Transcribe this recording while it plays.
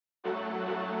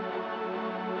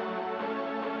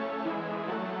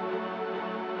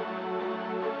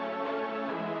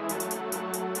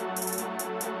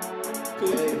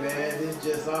Hey man, this is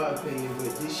just our opinion,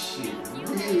 but this shit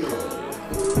real. You know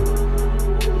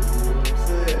what I'm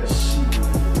saying?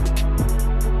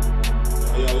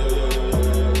 Yo, yo, yo, yo, yo,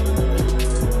 yo,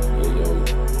 yo, yo, yo, yo.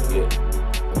 Yeah.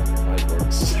 Mic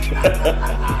works.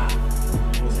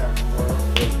 What's happening, bro?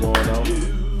 What's going on?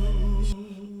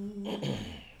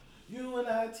 You and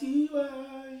I,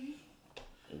 T.Y.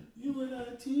 You and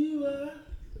I, T.Y.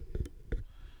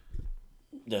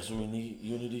 That's what we need,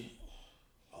 unity.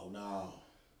 Oh no.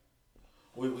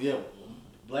 Yeah,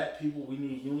 black people, we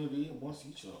need unity amongst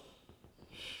each other.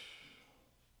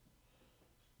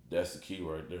 That's the key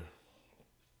right there.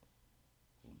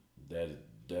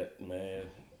 That man,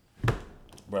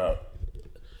 bro.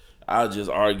 I was just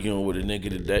arguing with a nigga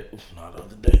today. Not the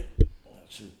other day.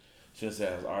 Since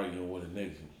I was arguing with a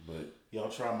nigga, but Y'all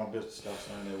try my best to stop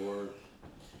saying that word.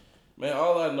 man,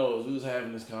 all I know is we was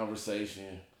having this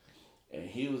conversation, and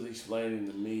he was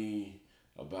explaining to me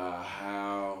about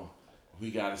how we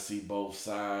got to see both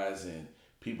sides, and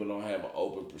people don't have an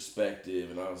open perspective.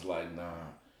 And I was like, nah,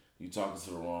 you talking to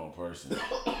the wrong person.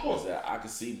 I said, I can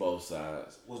see both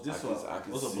sides. Was this I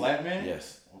can a see- black man?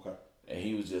 Yes. Okay. And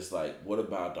he was just like, what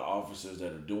about the officers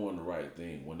that are doing the right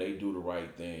thing? When they do the right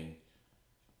thing,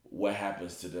 what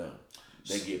happens to them?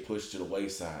 They get pushed to the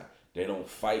wayside. They don't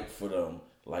fight for them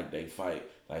like we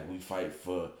fight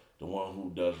for the one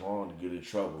who does wrong to get in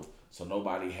trouble. So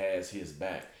nobody has his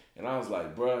back. And I was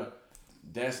like, bruh,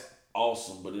 that's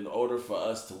awesome. But in order for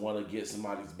us to want to get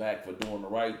somebody's back for doing the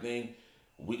right thing,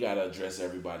 we got to address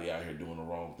everybody out here doing the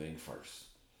wrong thing first.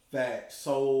 Fact.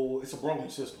 So it's a broken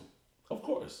system. Of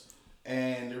course.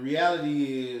 And the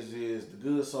reality is the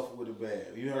good suffer with the bad.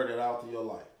 You heard that all through your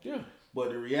life. Yeah. But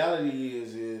the reality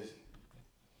is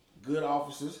good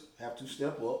officers have to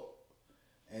step up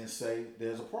and say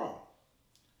there's a problem.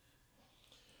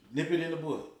 Nip it in the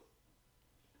bud.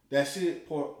 That's it,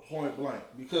 point blank.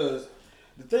 Because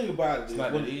the thing about it It's is,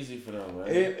 not that easy for them,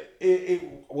 man.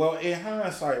 well, in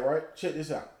hindsight, right? Check this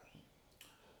out.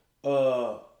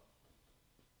 How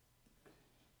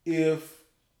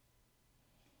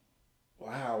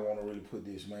I want to really put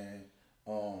this, man.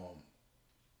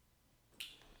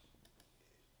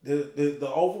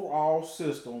 The overall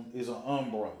system is an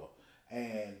umbrella,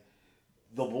 and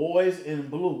the boys in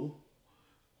blue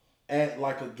act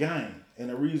like a gang, and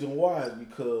the reason why is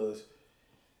because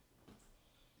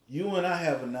you and I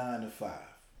have a 9 to 5,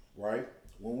 right?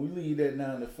 When we leave that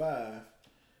 9 to 5,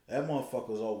 that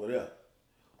motherfucker's over there.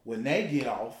 When they get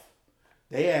off,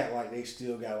 they act like they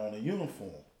still got on a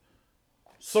uniform.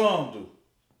 Some do,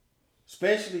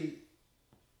 especially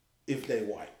if they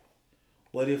white.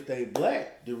 But if they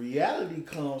black, the reality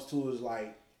comes to is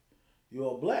like,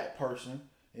 you're a black person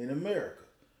in America,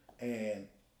 and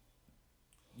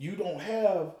you don't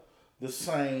have the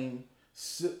same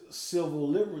civil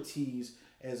liberties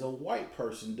as a white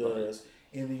person does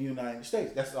in the United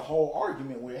States. That's the whole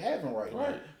argument we're having right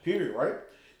now. Period, right?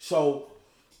 So,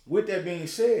 with that being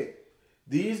said,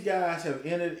 these guys have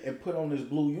entered and put on this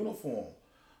blue uniform.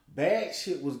 Bad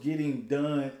shit was getting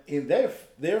done in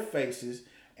their faces,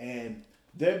 and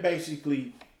they're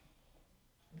basically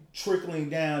trickling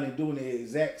down and doing the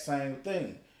exact same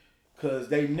thing. Because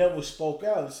they never spoke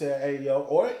out and said, hey, yo,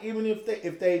 or even if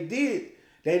they did,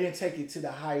 they didn't take it to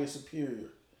the higher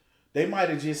superior. They might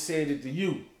have just said it to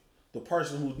you, the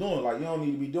person who's doing it. Like, you don't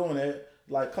need to be doing that.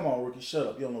 Like, come on, Ricky, shut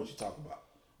up. You don't know what you're talking about.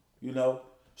 You know?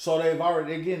 So they're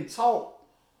getting taught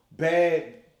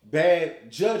bad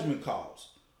judgment calls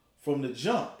from the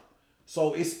jump.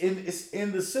 So it's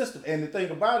in the system. And the thing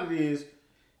about it is,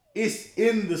 it's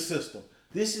in the system.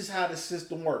 This is how the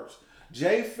system works.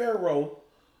 Jay Farrow,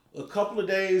 a couple of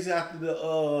days after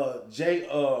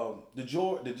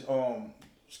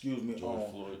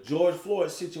George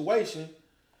Floyd situation,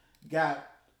 got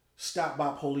stopped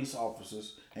by police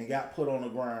officers and got put on the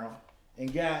ground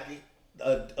and got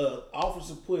a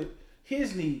officer put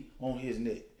his knee on his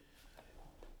neck.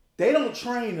 They don't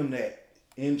train them that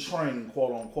in training,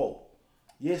 quote unquote.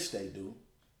 Yes, they do.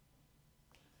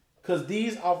 Because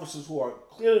these officers who are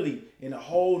clearly in a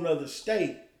whole nother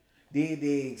state did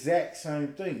the exact same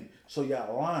thing. So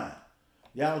y'all lying.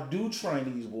 Y'all do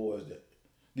train these boys,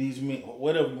 these men,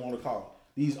 whatever you want to call them,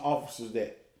 these officers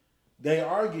that they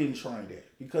are getting trained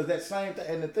at. Because that same thing,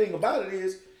 and the thing about it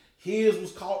is, his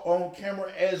was caught on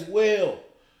camera as well.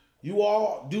 You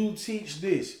all do teach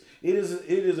this. It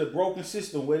is a broken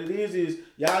system. What it is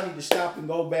y'all need to stop and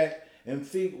go back and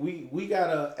think. We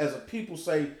gotta, as a people,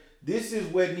 say this is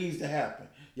what needs to happen.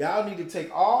 Y'all need to take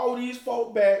all these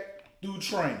folk back through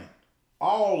training,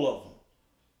 all of them.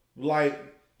 Like,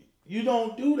 you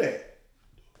don't do that.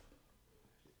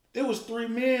 There was 3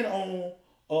 men on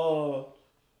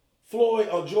Floyd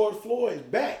or George Floyd's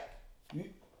back,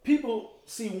 people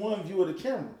see one view of the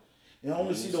camera and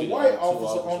only see the white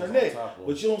officer on the neck,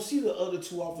 but you don't see the other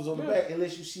two officers on the back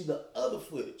unless you see the other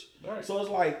footage. Right. So it's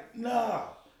like, nah,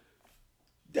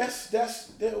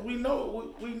 we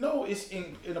know it's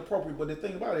inappropriate, but the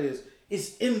thing about it is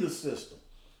it's in the system.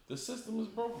 The system is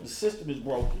broken. The system is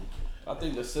broken. I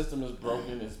think the system is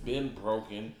broken. It's been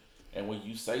broken, and when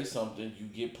you say something, you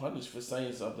get punished for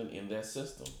saying something in that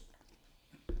system.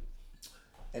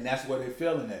 And that's where they're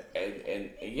feeling at.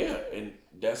 And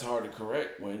that's hard to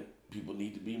correct when people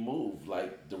need to be moved.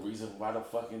 Like the reason why the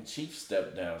fucking chief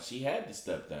stepped down. She had to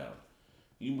step down.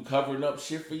 You been covering up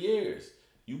shit for years.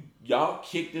 Y'all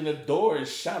kicked in the door and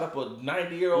shot up a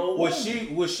 90-year-old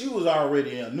woman. She was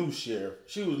already a new sheriff.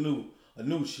 She was a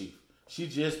new chief. She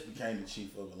just became the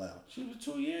chief of Atlanta. She was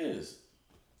 2 years.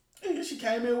 Yeah, she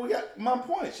came in. We got my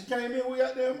point. She came in. We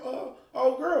got them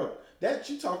old girl. That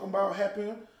you talking about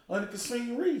happened under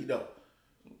Kasim Reed though.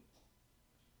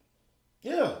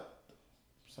 Yeah.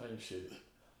 Same shit.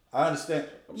 I understand.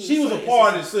 She was a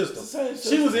part of the system.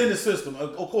 She was in the system.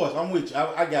 Of course, I'm with you.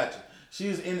 I got you. She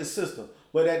was in the system.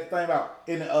 But that thing about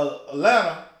in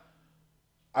Atlanta,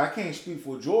 I can't speak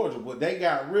for Georgia, but they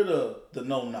got rid of the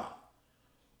no knock.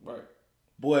 Right.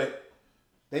 But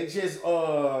they just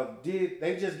got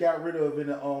rid of it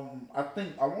in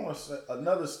I want to say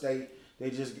another state. They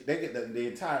get the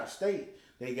entire state.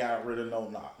 They got rid of no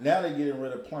knock. Now they're getting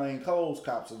rid of plain clothes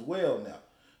cops as well. Now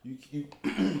you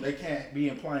they can't be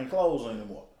in plain clothes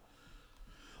anymore.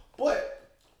 But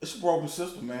it's a broken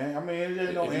system, man. I mean, it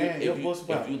ain't no end. If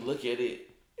you look at it,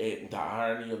 the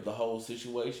irony of the whole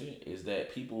situation is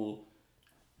that people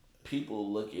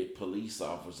look at police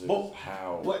officers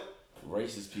how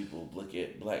racist people look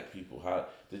at black people. How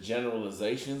the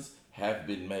generalizations have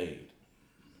been made.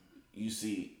 You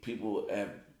see, people have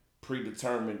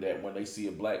predetermined that when they see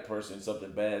a black person,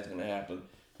 something bad is going to happen.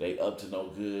 They up to no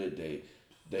good.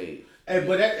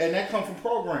 That comes from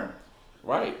programming.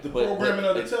 Right. The programming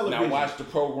of the television. Now watch the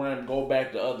program go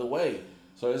back the other way.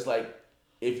 So it's like,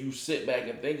 if you sit back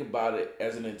and think about it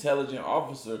as an intelligent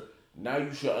officer, now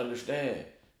you should understand,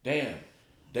 damn,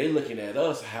 they looking at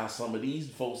us how some of these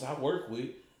folks I work with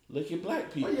look at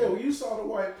black people. Oh yeah, when you saw the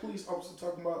white police officer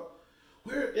talking about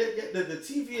where the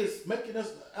TV is making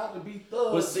us out to be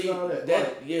thugs. But see, and all that.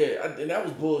 And that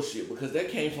was bullshit because that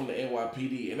came from the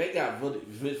NYPD and they got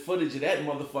footage of that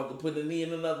motherfucker putting a knee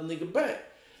in another nigga back.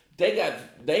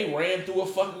 They ran through a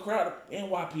fucking crowd.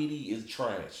 NYPD is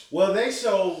trash. Well, they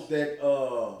showed that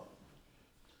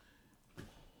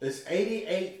it's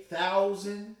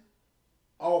 88,000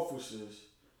 officers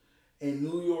in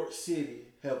New York City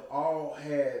have all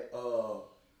had a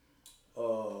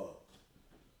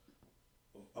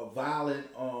violent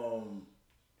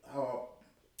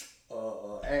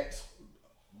acts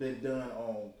been done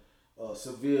on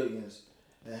civilians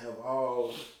and have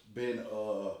all been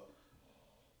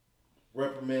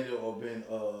reprimanded or been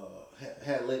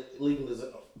had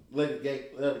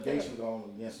litigation going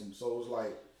against them. So it's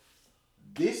like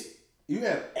this. You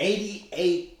have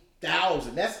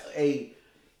 88,000. That's a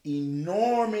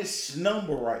enormous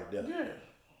number right there. Yeah.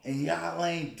 And y'all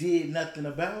ain't did nothing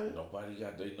about it. Nobody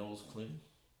got their nose clean.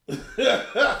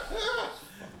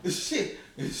 Shit.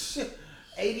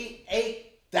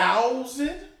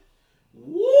 88,000.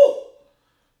 Woo.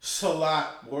 It's a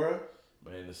lot, boy.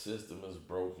 Man, the system is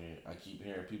broken. I keep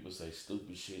hearing people say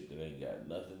stupid shit that ain't got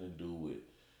nothing to do with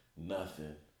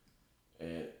nothing.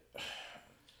 And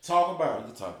talk about it. We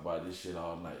can talk about this shit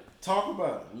all night. Talk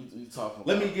about it. We talking about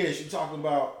Let me guess, you talking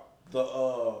about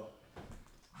the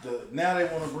now they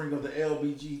want to bring up the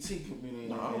LBGT community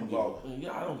involved.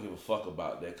 I don't give a fuck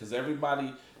about that because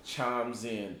everybody chimes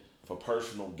in for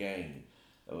personal gain.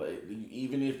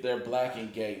 Even if they're black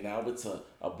and gay, now it's a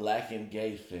black and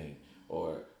gay thing.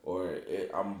 Or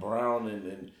I'm brown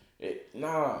and at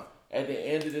the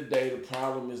end of the day, the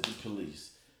problem is the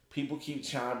police. People keep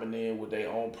chiming in with their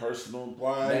own personal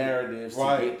narratives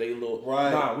to get their little.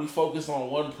 Nah, we focus on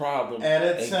one problem at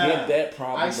a time. Get that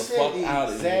problem the fuck out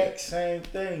of here. Exact same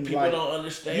thing. People don't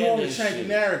understand. You only change the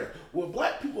narrative. Well,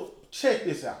 black people, check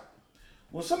this out.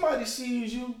 When somebody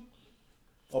sees you,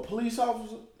 a police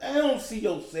officer, they don't see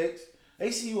your sex.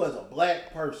 They see you as a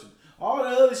black person. All the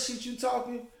other shit you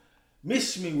talking,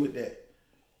 miss me with that.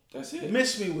 That's it.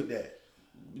 Miss me with that.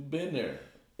 We've been there.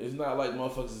 It's not like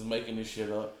motherfuckers is making this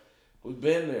shit up. We've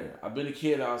been there. I've been a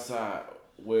kid outside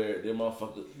where them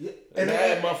motherfuckers and I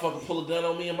had motherfucker pull a gun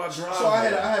on me in my driveway. So I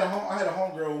had a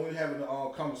homegirl when we were having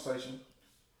a conversation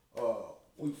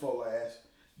week before last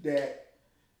that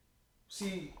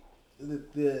see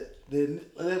the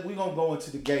we gonna go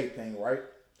into the gay thing, right?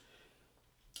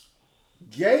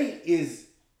 Gay is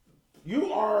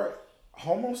you are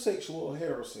homosexual or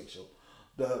heterosexual.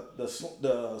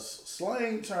 The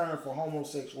slang term for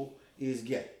homosexual is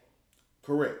gay.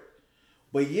 Correct.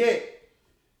 But yet,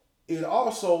 it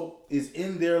also is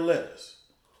in their letters.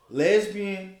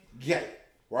 Lesbian, gay.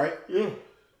 Right? Yeah.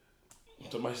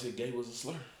 Somebody said gay was a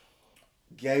slur.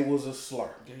 Gay was a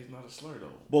slur. Gay's not a slur,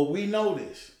 though. But we know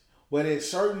this. But at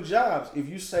certain jobs, if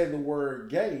you say the word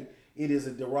gay, it is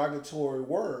a derogatory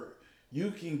word.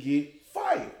 You can get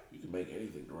fired. You can make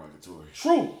anything derogatory.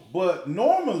 True. But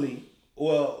normally,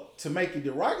 well, to make it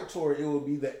derogatory, it would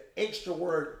be the extra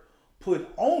word put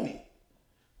on it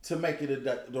to make it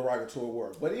a derogatory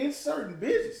word. But in certain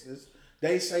businesses,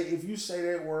 they say if you say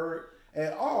that word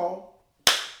at all,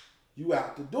 you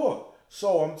out the door.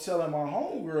 So I'm telling my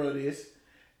homegirl this,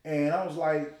 and I was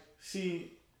like,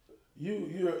 see,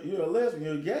 you're a lesbian,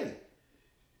 you're gay.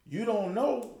 You don't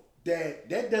know that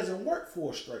doesn't work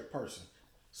for a straight person.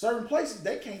 Certain places,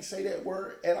 they can't say that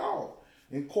word at all.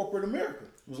 In corporate America.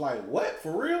 It was like, what?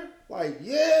 For real? Like,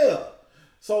 yeah.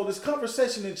 So this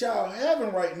conversation that y'all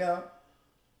having right now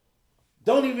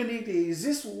don't even need to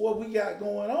exist with what we got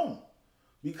going on.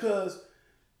 Because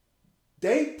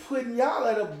they putting y'all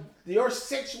at your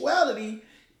sexuality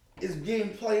is being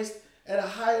placed at a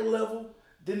higher level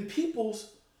than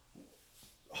people's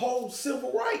whole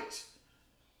civil rights.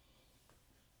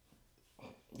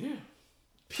 Yeah.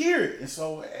 Period. And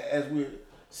so as we're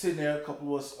sitting there, a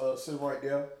couple of us sitting right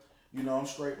there, you know, I'm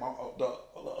straight. The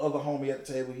other homie at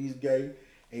the table, he's gay,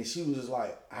 and she was just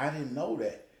like, I didn't know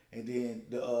that. And then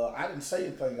I didn't say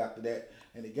anything after that.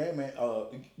 And the gay man,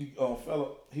 fella,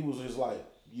 he was just like,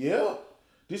 yeah,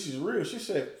 this is real. She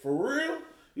said, for real?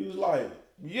 He was like,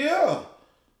 yeah.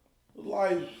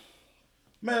 Like,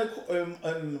 man,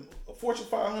 and Fortune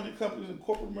 500 companies in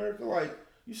corporate America, like,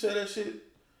 you said that shit,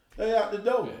 they out the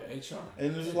door. Yeah, HR.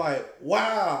 And it's like,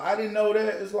 wow, I didn't know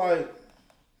that. It's like,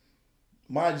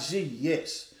 my G,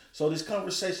 yes. So this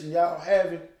conversation y'all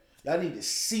having, y'all need to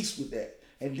cease with that.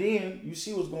 And then you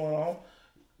see what's going on.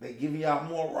 They giving y'all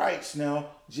more rights now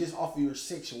just off of your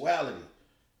sexuality.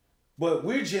 But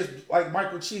we're just, like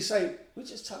Michael Chi say, we're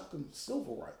just talking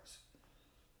civil rights.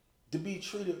 To be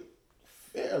treated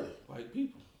fairly. Like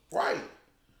people. Right.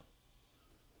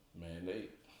 Man,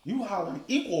 you hollering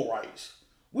equal rights.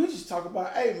 We just talk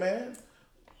about, hey man,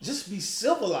 just be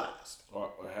civilized.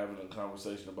 Or having a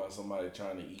conversation about somebody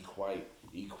trying to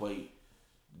equate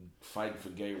fighting for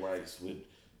gay rights with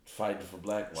fighting for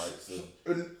black rights.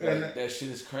 And that shit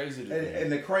is crazy to me. And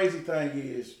the crazy thing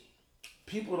is,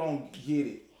 people don't get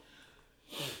it.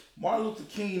 Martin Luther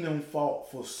King them fought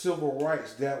for civil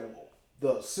rights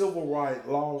the civil rights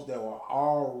laws that were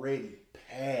already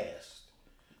passed.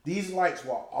 These rights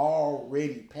were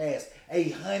already passed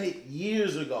 100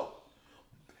 years ago.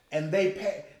 And they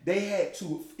had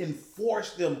to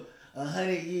enforce them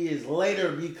 100 years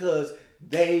later because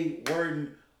they weren't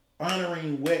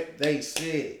honoring what they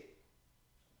said.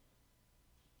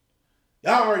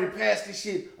 Y'all already passed this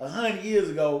shit 100 years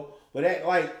ago, but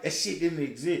that shit didn't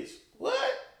exist.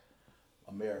 What?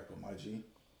 America, my G.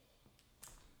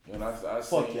 And I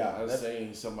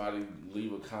seen somebody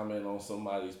leave a comment on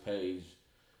somebody's page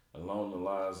along the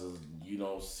lines of, you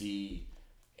don't see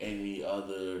any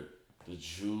other, the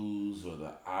Jews or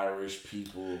the Irish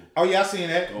people. Oh yeah, I seen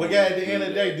that. But yeah, at the end of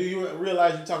the day, do you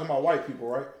realize you're talking about white people,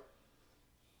 right?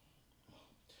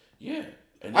 Yeah.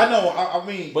 And I know, I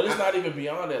mean. But it's not even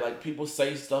beyond that. Like, people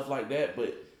say stuff like that,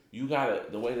 but you gotta,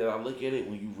 the way that I look at it,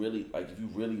 when you really, like, if you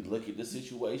really look at the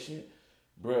situation,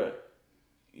 bruh,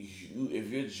 if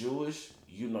you're Jewish,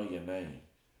 you know your name.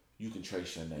 You can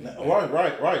trace your name.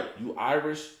 Right. You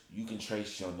Irish, you can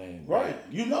trace your name. Right.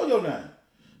 You know your name.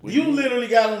 You literally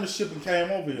got on the ship and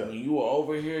came over here. When you were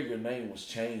over here, your name was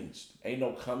changed. Ain't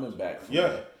no coming back from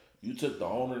that. You took the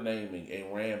owner name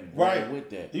and ran with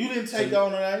that. You didn't take the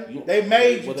owner name. They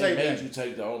made you take that. They made you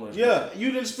take the owner's name. Yeah,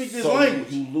 you didn't speak this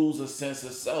language. You lose a sense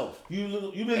of self. You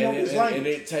didn't know this language. And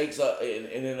it takes and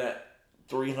in that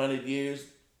 300 years,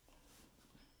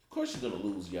 of course you're gonna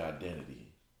lose your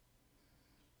identity.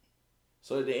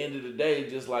 So at the end of the day,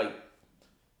 just like,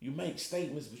 you make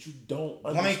statements, but you don't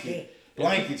understand.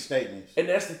 Blanket statements. And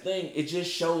that's the thing. It just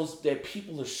shows that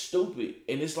people are stupid.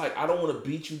 And it's like, I don't want to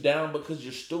beat you down because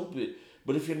you're stupid.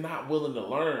 But if you're not willing to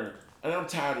learn, and I'm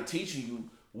tired of teaching you,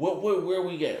 where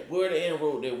we at? Where the end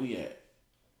road that we at?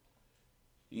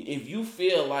 If you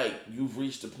feel like you've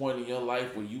reached a point in your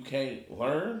life where you can't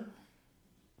learn,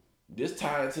 this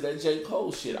ties into that J.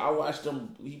 Cole shit. I watched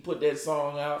him, he put that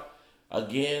song out.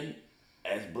 Again,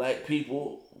 as black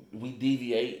people, we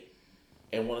deviate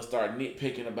and want to start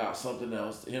nitpicking about something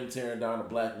else. Him tearing down a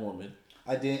black woman.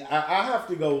 I didn't. I have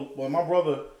to go. Well, my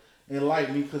brother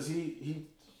enlightened me because he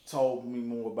told me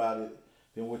more about it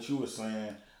than what you were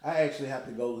saying. I actually have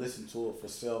to go listen to it for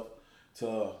self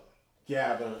to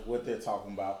gather what they're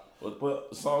talking about. But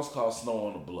the song's called "Snow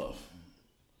on the Bluff,"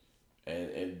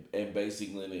 and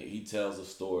basically in it, he tells a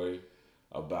story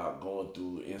about going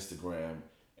through Instagram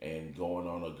and going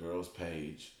on a girl's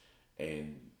page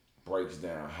and breaks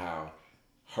down how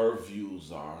her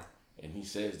views are, and he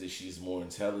says that she's more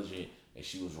intelligent and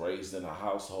she was raised in a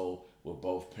household with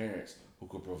both parents who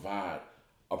could provide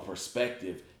a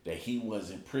perspective that he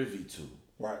wasn't privy to.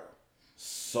 Right.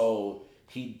 So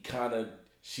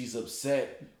she's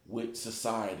upset with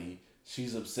society,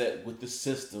 she's upset with the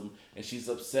system, and she's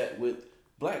upset with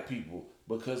black people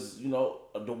because,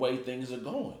 of the way things are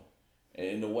going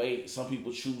and the way some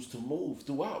people choose to move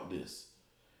throughout this.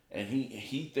 And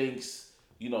he thinks,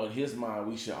 in his mind,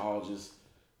 we should all just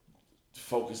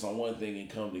focus on one thing and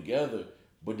come together.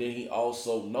 But then he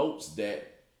also notes that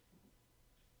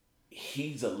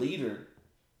he's a leader,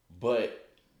 but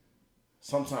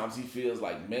sometimes he feels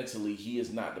like mentally he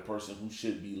is not the person who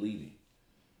should be leading.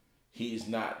 He is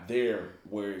not there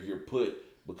where you're put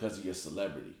because of your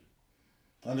celebrity.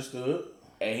 Understood.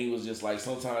 And he was just like,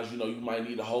 sometimes, you might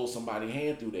need to hold somebody's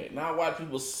hand through that. Now, why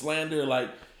people slander, like,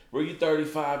 bro, you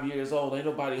 35 years old, ain't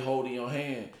nobody holding your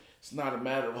hand. It's not a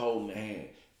matter of holding the hand.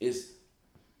 It's,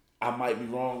 I might be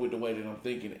wrong with the way that I'm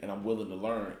thinking, and I'm willing to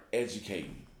learn, educate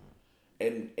me.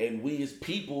 And we as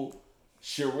people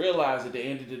should realize at the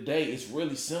end of the day, it's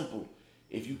really simple.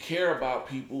 If you care about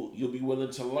people, you'll be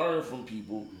willing to learn from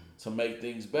people to make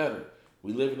things better.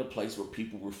 We live in a place where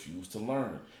people refuse to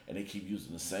learn, and they keep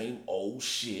using the same old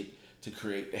shit to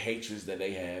create the hatreds that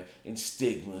they have and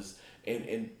stigmas.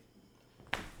 And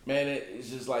man, it's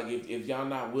just like if y'all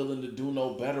not willing to do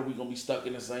no better, we're gonna be stuck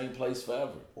in the same place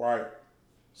forever. Right.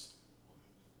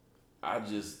 I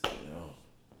just,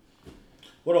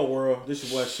 What up, world? This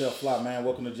is West Chef Fly, man.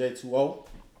 Welcome to J2O.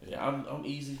 Yeah, I'm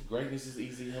easy. Greatness is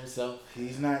easy himself.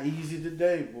 He's not easy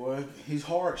today, boy. He's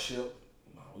hardship.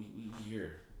 No, we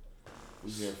here. We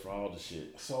here for all the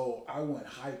shit. So I went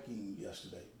hiking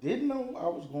yesterday. Didn't know I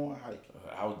was going hiking.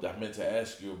 I meant to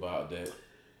ask you about that.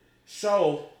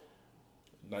 So,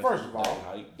 Nice first of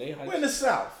all, they hike. we're in the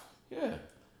South. Yeah.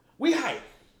 We hike.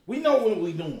 We know what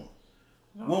we're doing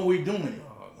when we're doing it.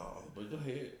 No, but go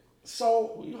ahead.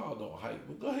 So, We all don't hike,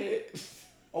 but go ahead.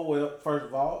 oh well. First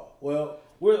of all,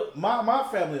 my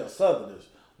family are Southerners.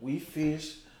 We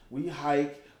fish, we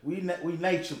hike, we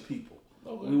nature people.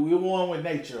 Okay. We're one with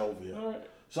nature over here. All right.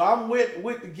 So I'm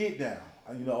with the get down.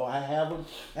 I have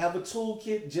a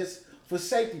toolkit just for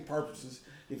safety purposes.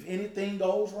 If anything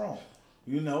goes wrong,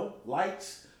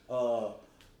 lights,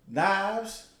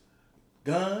 knives,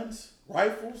 guns,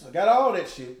 rifles. I got all that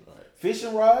shit. Right.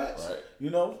 Fishing rods.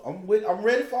 Right. I'm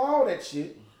ready for all that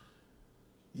shit.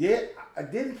 Yet I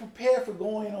didn't prepare for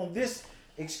going on this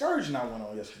excursion I went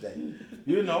on yesterday.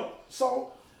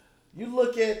 So you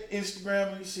look at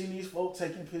Instagram and you see these folks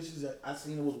taking pictures. I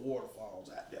seen there was waterfalls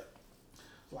out there.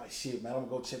 It's like, shit, man, I'm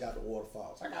gonna go check out the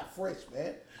waterfalls. I got fresh,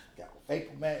 man. Got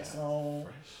vapor max on.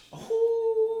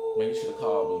 Ooh. Man, you should have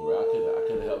called me, bro. I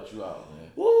could have helped you out, man.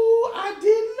 Ooh, I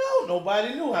didn't know.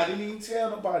 Nobody knew. I didn't even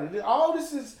tell nobody. All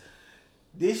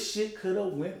this shit could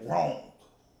have went wrong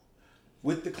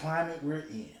with the climate we're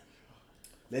in.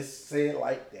 Let's say it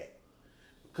like that.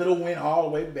 Could have went all the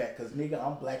way back, because nigga,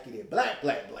 I'm blackity black.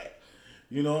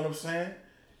 You know what I'm saying?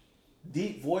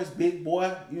 Deep voice, big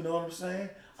boy, you know what I'm saying?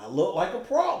 I look like a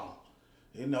problem.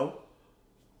 I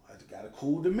got a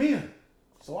cool demeanor.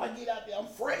 So I get out there, I'm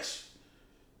fresh.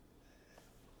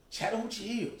 Chattahoochee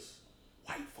Hills,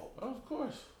 white folk. Of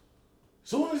course.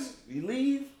 Soon as you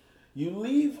leave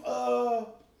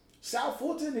South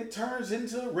Fulton, it turns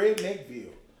into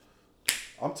Redneckville.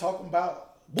 I'm talking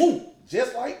about, boom,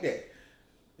 just like that.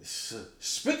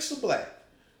 Spicks of black,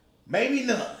 maybe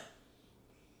none.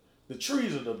 The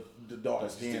trees are the dark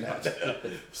skin out there.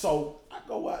 So I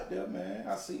go out there, man.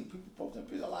 I see people posting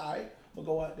pictures. All right, I'm gonna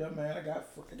go out there, man. I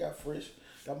got fresh.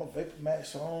 Got my vapor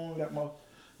max on. Got my,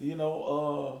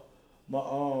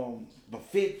 my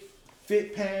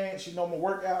fit pants. My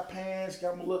workout pants.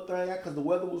 Got my little thing because the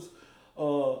weather was.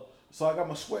 So I got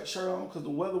my sweatshirt on because the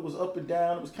weather was up and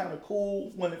down. It was kind of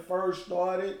cool when it first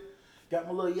started. Got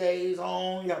my little yays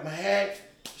on. Got my hat.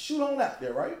 Shoot on out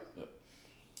there, right?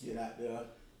 Get out there.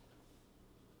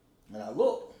 And I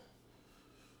look,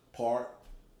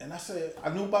 and I said, I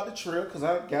knew about the trail because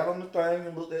I got on the thing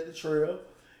and looked at the trail.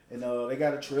 And they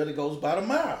got a trail that goes about a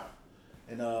mile.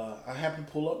 And I happened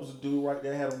to pull up. There was a dude right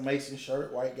there, had a Mason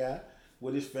shirt, white guy,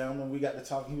 with his family. And we got to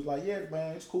talking. He was like, yeah,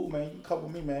 man, it's cool, man. You can come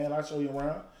with me, man. I'll show you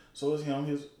around. So it's him,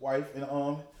 his wife,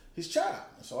 and his child.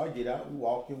 And so I get out, we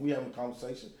walking, we having a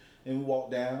conversation, and we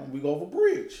walk down, we go over a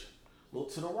bridge.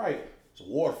 Look to the right, it's a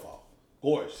waterfall.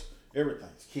 Gorgeous. Everything.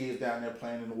 There's kids down there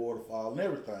playing in the waterfall and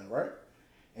everything, right?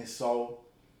 And so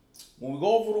when we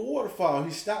go over the waterfall,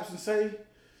 he stops and say,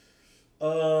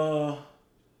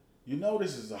 you know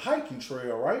this is a hiking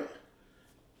trail, right?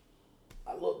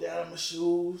 I look down at my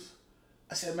shoes.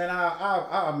 I said, man,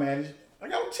 I'll manage. I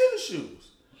got on tennis shoes.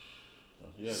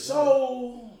 Yeah,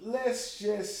 so let's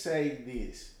just say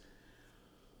this.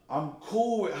 I'm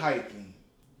cool with hiking.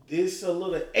 This a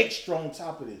little extra on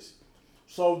top of this.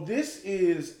 So this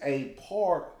is a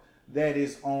park that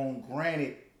is on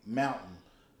Granite Mountain.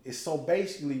 It's so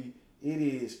basically it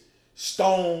is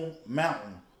Stone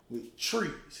Mountain with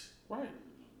trees. Right.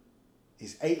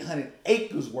 It's 800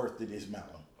 acres worth of this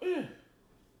mountain. Yeah.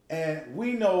 And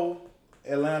we know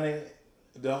Atlanta,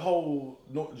 the whole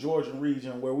North Georgian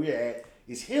region where we're at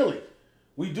is hilly.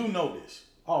 We do know this.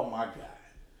 Oh my God.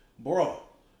 Bro.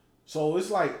 So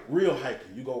it's like real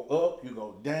hiking. You go up, you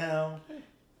go down.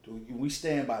 We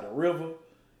stand by the river.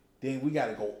 Then we got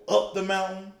to go up the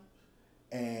mountain.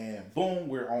 And boom,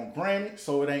 we're on granite.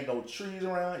 So it ain't no trees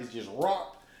around. It's just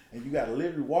rock. And you got to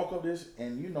literally walk up this.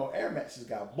 And you know, Air Maxes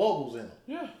got bubbles in them.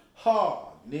 Yeah.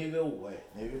 Hard, nigga,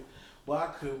 wet, nigga. But I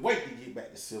couldn't wait to get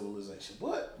back to civilization.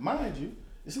 But mind you,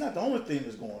 it's not the only thing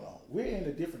that's going on. We're in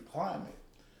a different climate.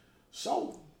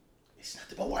 So it's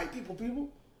not about white people, people.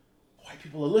 White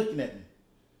people are looking at me.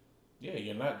 Yeah,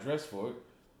 you're not dressed for it.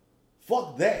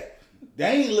 Fuck that. They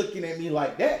ain't looking at me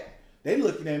like that. They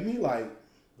looking at me like,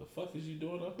 the fuck is you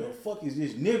doing up the there? fuck is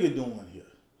this nigga doing here?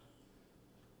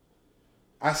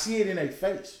 I see it in their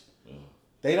face. Yeah.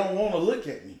 They don't want to look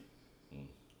at me.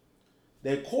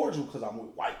 They're cordial because I'm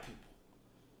with white people.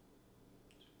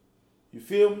 You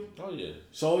feel me? Oh, yeah.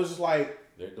 So it's like,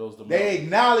 there goes the they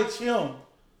acknowledge him.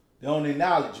 They don't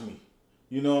acknowledge me.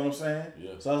 You know what I'm saying?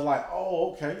 Yeah. So I was like,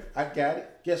 oh, okay. I got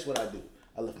it. Guess what I do?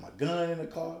 I left my gun in the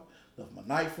car. Left my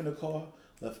knife in the car.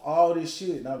 Left all this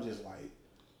shit. And I'm just like,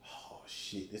 oh,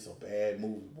 shit. This is a bad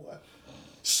movie, boy.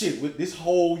 Shit, this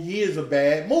whole year's a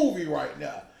bad movie right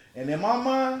now. And in my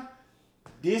mind,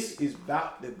 this is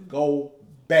about to go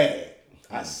bad.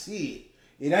 I see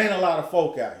it. It ain't a lot of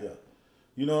folk out here.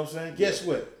 You know what I'm saying? Guess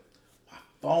what? My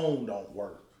phone don't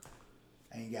work.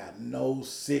 Ain't got no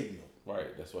signal.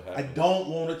 Right, that's what happened. I don't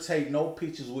want to take no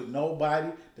pictures with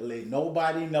nobody to let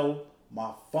nobody know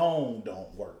my phone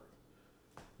don't work.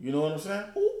 You know what I'm saying?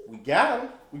 Ooh, we got him.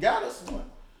 We got us one.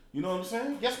 You know what I'm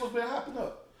saying? Guess what's been hopping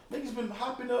up? Niggas been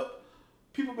hopping up.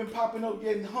 People been popping up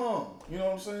getting hung. You know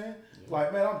what I'm saying? Yeah.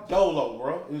 Like, man, I'm dolo,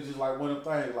 bro. It was just like one of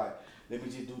them things like, let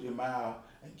me just do the mile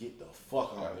and get the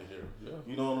fuck out of here. Yeah.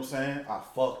 You know what I'm saying? I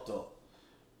fucked up.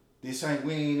 We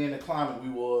ain't in the climate we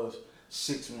was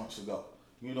 6 months ago.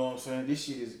 You know what I'm saying? This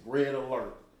shit is red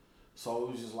alert. So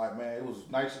it was just like, man, it was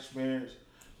a nice experience.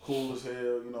 Cool as hell.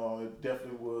 You know, it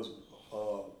definitely was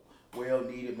well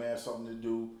needed, man, something to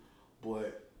do.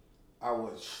 But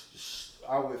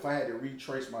if I had to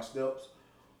retrace my steps,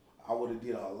 I would have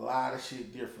did a lot of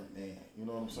shit different then. You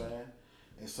know what I'm saying?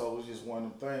 And so it's just one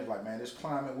of them things like, man, this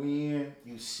climate we in,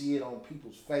 you see it on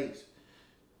people's face.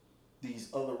 These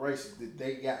other races, that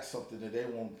they got something that they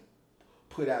want to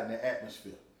put out in the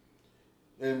atmosphere.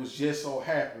 And it was just so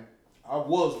happened, I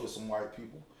was with some white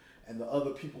people, and the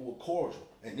other people were cordial.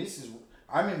 And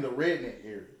I'm in the redneck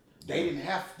area. They didn't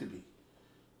have to be.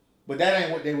 But that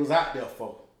ain't what they was out there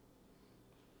for.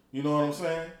 You know what I'm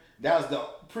saying? That was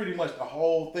pretty much the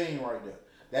whole thing right there.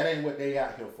 That ain't what they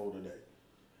out here for today.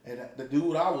 And the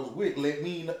dude I was with let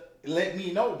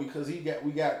me know because we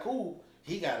got cool.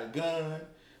 He got a gun,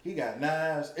 he got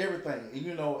knives, everything. And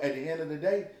you know, at the end of the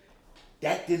day,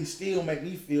 that didn't still make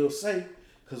me feel safe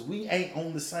because we ain't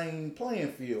on the same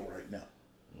playing field right now.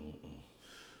 Mm-mm.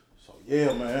 So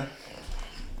yeah, man.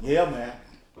 Yeah, man.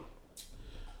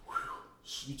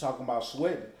 You talking about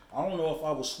sweating? I don't know if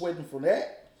I was sweating from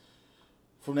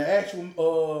the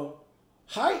actual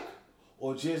hike,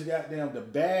 or just goddamn the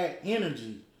bad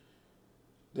energy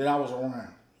that I was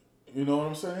around. You know what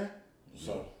I'm saying? Yeah.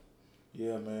 So,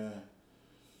 yeah, man.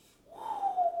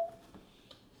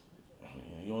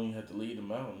 You only had to leave the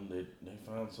mountain. They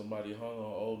found somebody hung on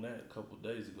Old Nat a couple of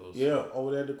days ago. So. Yeah,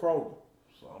 over there at the Kroger.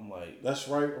 So I'm like, that's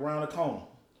right around the corner.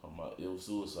 Talking about ill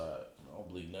suicide. I don't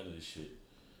believe none of this shit.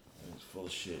 It's full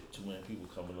of shit. Too many people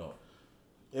coming up.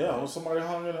 Yeah, when somebody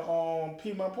hung in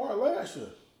Piedmont Park last year.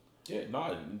 Yeah,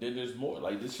 then there's more.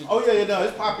 Like this shit. Oh yeah, no,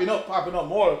 it's popping up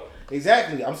more.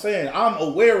 Exactly. I'm saying I'm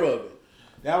aware of it.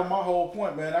 That was my whole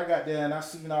point, man. I got there and I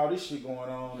seen all this shit going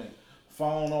on and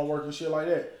phone don't work and shit like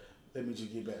that. Let me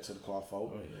just get back to the car,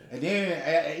 folks. Oh, yeah. And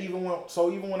then even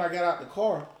when I got out the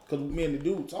car, because me and the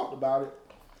dude talked about it,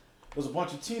 there was a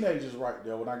bunch of teenagers right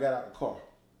there when I got out the car.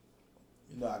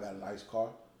 You know, I got a nice car.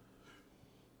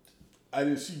 I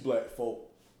didn't see black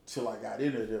folk till I got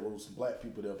in there. There was some black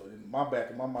people there, but in my back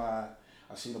of my mind,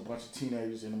 I seen a bunch of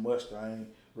teenagers in a Mustang,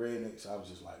 rednecks. I was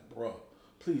just like, bro,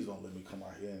 please don't let me come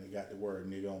out here and got the word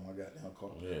nigga on my goddamn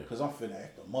car. Yeah. Because I'm finna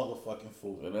act a motherfucking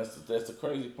fool. And that's the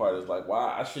crazy part. Is like,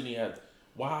 why I shouldn't even have to,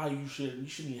 why you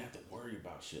shouldn't even have to worry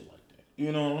about shit like that.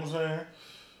 You know what I'm saying?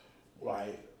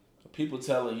 Like, people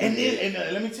telling you. And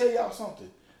let me tell y'all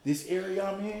something. This area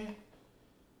I'm in,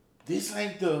 this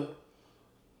ain't the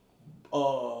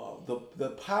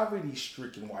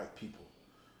poverty-stricken white people.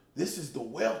 This is the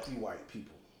wealthy white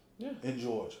people in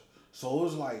Georgia. So it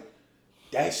was like,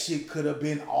 that shit could have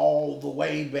been all the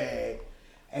way bad,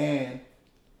 and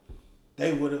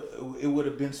it would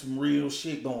have been some real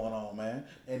shit going on, man.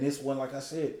 And this one, like I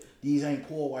said, these ain't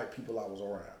poor white people I was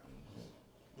around.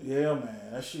 Yeah,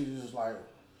 man, that shit is just like,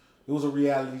 it was a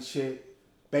reality check.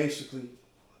 Basically,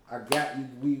 I got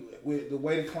you. With the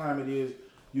way the climate is,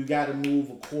 you got to move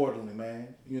accordingly,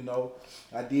 man. You know,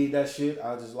 I did that shit.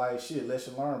 I was just like, shit,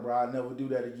 lesson learned, bro. I'll never do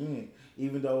that again.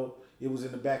 Even though it was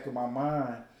in the back of my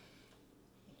mind,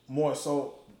 more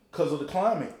so because of the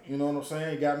climate. You know what I'm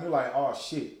saying? It got me like, oh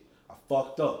shit, I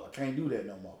fucked up. I can't do that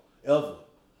no more. Ever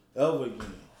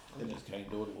again. I just can't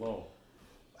do it alone.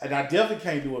 And I definitely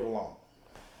can't do it alone.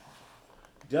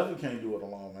 Definitely can't do it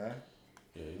alone, man.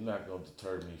 Yeah, you're not gonna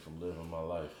deter me from living my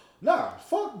life. Nah,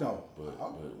 fuck no. But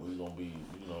we're gonna be,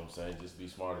 you know what I'm saying, just be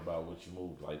smart about what you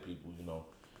move. Like people, you know,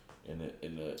 in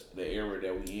the era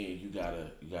that we in, you gotta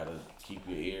keep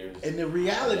your ears and the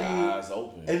reality, your eyes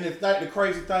open. And the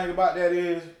crazy thing about that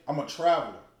is, I'm a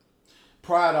traveler.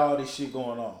 Prior to all this shit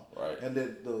going on, right? And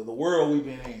the world we've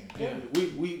been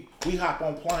in, we hop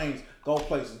on planes, go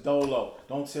places, dolo.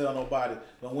 Don't tell nobody.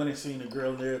 Don't went and seen a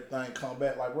girl and everything. Come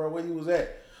back like, bro, where you was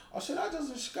at? Oh shit, I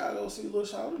just in Chicago see Lil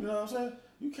Shawty. You know what I'm saying?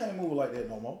 You can't move like that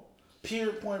no more.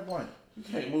 Period. Point blank. You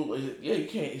can't move. Yeah, you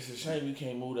can't. It's a shame you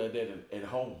can't move like that at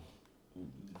home.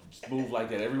 Just move like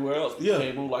that everywhere else. You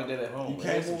can't move like that at home. You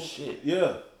can't move shit.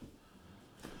 Yeah.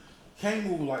 Can't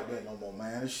move like that no more,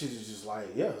 man. This shit is just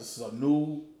like, this is a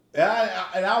new,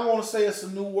 and I want to say it's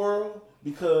a new world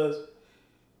because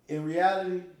in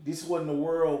reality, this wasn't the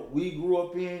world we grew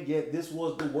up in. Yet this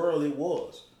was the world it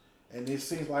was. And it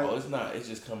seems like... Oh, it's not. It's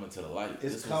just coming to the light.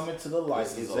 It's coming to the light.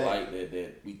 This is a light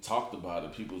that we talked about,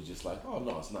 and people's just like, oh,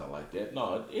 no, it's not like that.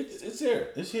 No, it's here.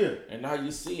 It's here. And now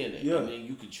you're seeing it. Yeah. And then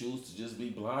you can choose to just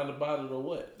be blind about it or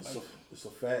what. It's a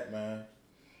fact, man.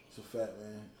 It's a fact,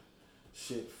 man.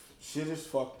 Shit is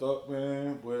fucked up,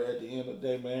 man. But at the end of the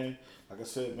day, man, like I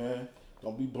said, man,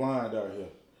 don't be blind out here.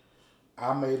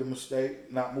 I made a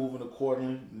mistake not moving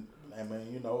accordingly. I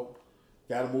mean, you know...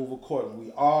 Gotta move accordingly.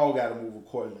 We all gotta move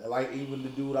accordingly. Like even the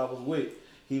dude I was with,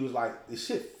 he was like, "This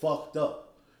shit fucked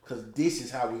up, cause this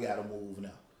is how we gotta move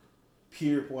now."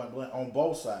 Period. Point blank on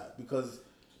both sides, because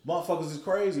motherfuckers is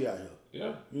crazy out here.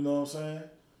 Yeah. You know what I'm saying?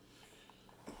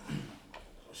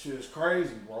 Shit is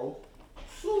crazy, bro.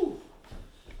 Whew.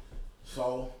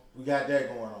 So we got that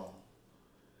going on,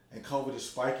 and COVID is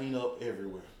spiking up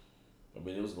everywhere. I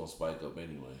mean, it was gonna spike up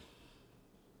anyway.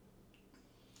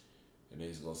 And then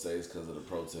he's going to say it's because of the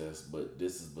protests, but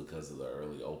this is because of the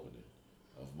early opening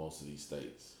of most of these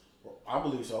states. I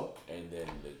believe so. And then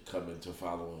coming to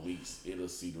following weeks, it'll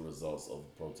see the results of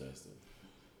protesting.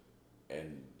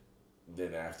 And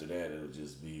then after that, it'll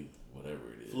just be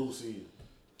whatever it is. Flu season.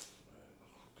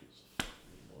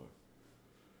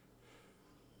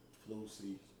 Flu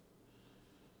season.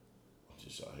 I'm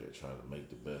just out here trying to make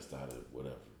the best out of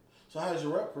whatever. So how's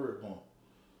your rap career going?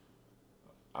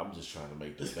 I'm just trying to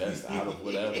make the best out of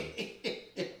whatever.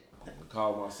 I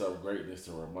call myself greatness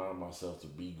to remind myself to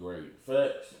be great.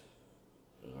 Facts.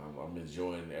 And I'm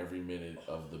enjoying every minute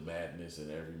of the madness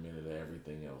and every minute of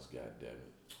everything else. God damn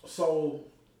it. So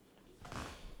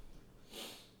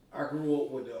I grew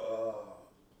up with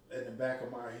in the back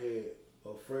of my head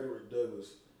of Frederick Douglass,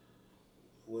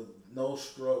 with no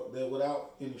struggle. That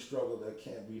without any struggle, there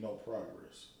can't be no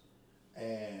progress.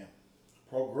 And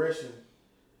Progress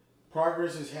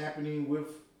is happening with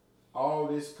all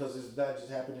this because it's not just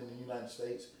happening in the United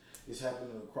States. It's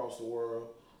happening across the world.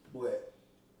 But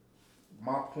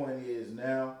my point is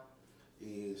now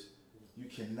is you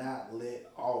cannot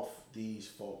let off these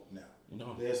folk now.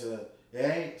 No. I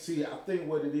think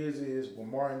what it is when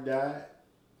Martin died,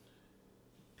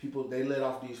 they let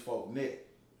off these folk neck.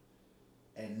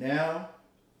 And now,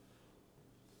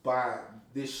 by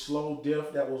this slow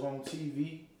death that was on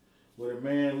TV, with a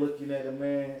man looking at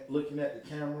the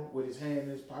camera with his hand in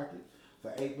his pocket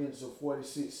for 8 minutes and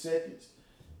 46 seconds,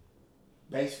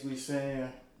 basically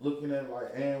saying, looking at it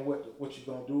like, and what you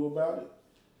gonna do about it?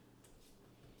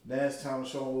 Now it's time to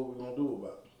show them what we're gonna do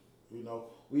about it. You know,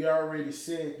 we already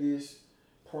said this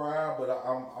prior, but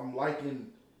I'm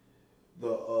liking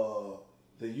the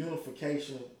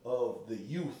unification of the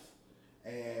youth,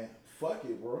 and fuck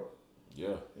it, bro.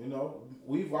 Yeah. You know,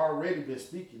 we've already been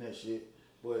speaking that shit,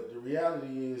 but the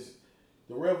reality is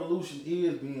the revolution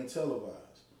is being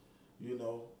televised, you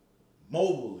know,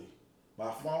 mobilely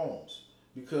by phones,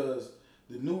 because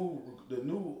the new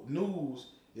news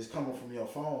is coming from your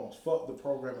phones. Fuck the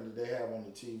programming that they have on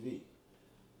the TV.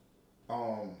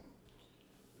 A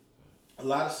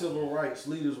lot of civil rights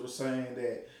leaders were saying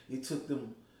that it took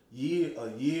them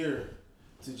a year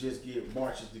to just get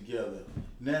marches together.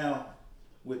 Now,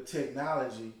 with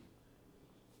technology,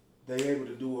 they're able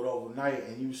to do it overnight,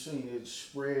 and you've seen it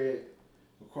spread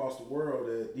across the world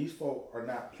that these folk are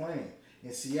not playing.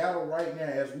 In Seattle right now,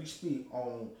 as we speak,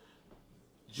 on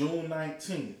June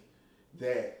 19th,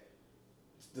 that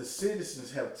the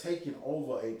citizens have taken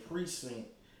over a precinct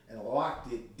and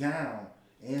locked it down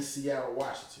in Seattle,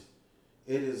 Washington.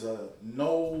 It is a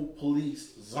no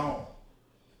police zone,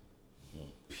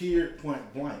 period,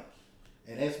 point blank.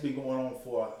 And that's been going on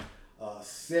for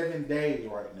 7 days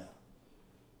right now.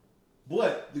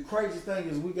 But the crazy thing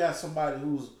is we got somebody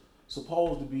who's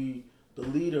supposed to be the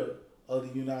leader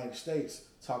of the United States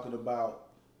talking about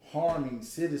harming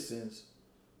citizens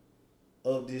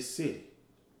of this city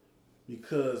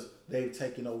because they've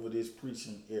taken over this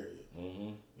precinct area.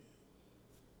 Mm-hmm.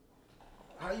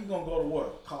 How you gonna go to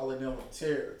work calling them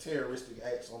terroristic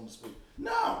acts on the street?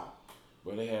 No.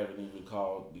 But they haven't even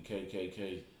called the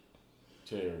KKK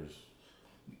terrorists.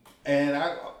 And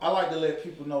I like to let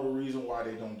people know the reason why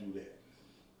they don't do that.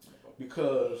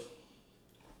 Because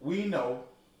we know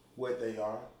what they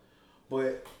are,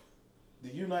 but the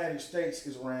United States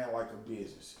is ran like a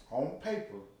business. On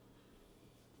paper,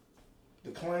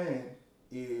 the Klan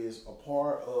is a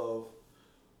part of,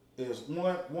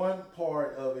 one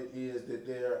part of it is that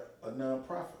they're a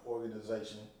non-profit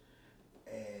organization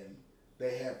and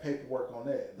they have paperwork on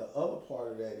that. The other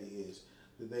part of that is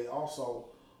that they also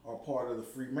are part of the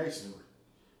Freemasonry.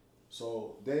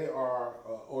 So they are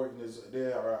a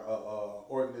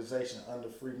organization under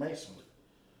Freemasonry.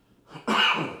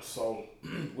 So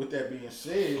with that being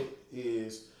said,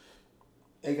 is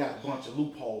they got a bunch of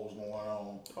loopholes going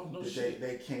on that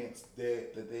they can't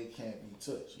be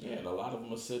touched. Yeah, and a lot of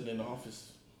them are sitting in the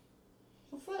office.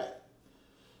 It's a fact.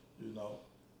 You know.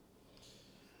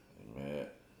 Man.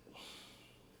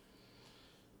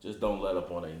 Just don't let up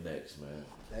on their necks, man.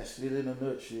 That's it in a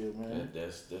nutshell, man.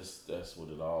 That's what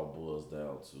it all boils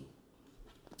down to.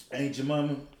 Ain't your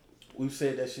mama? We've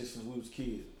said that shit since we was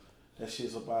kids. That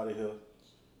shit's up out of here.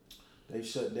 They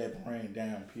shut that brain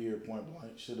down, period, point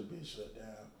blank. Should have been shut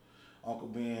down. Uncle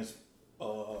Ben's,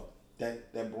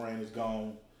 that brain is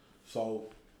gone.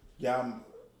 So, y'all,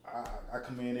 I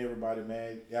commend everybody,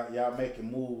 man. Y'all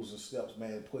making moves and steps,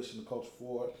 man, pushing the culture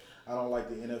forward. I don't like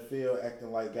the NFL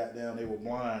acting like goddamn they were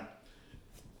blind.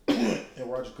 And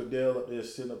Roger Goodell up there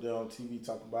sitting up there on TV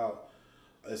talking about,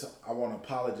 I want to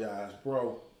apologize,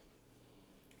 bro.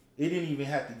 It didn't even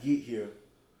have to get here,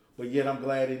 but yet I'm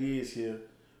glad it is here,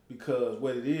 because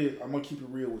what it is, I'm gonna keep it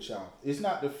real with y'all. It's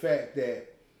not the fact that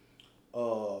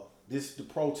the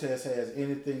protest has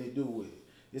anything to do with it.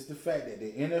 It's the fact that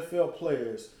the NFL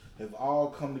players have all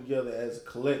come together as a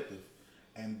collective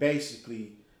and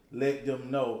basically let them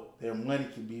know their money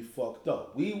can be fucked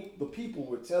up. We, the people,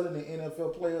 were telling the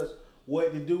NFL players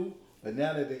what to do, but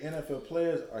now that the NFL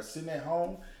players are sitting at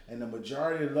home and the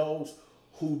majority of those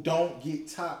who don't get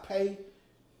top pay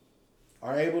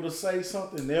are able to say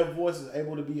something, their voice is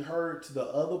able to be heard to the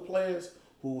other players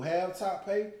who have top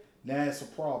pay, now it's a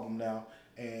problem now.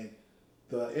 And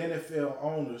the NFL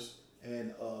owners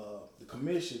and the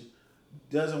commission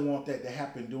doesn't want that to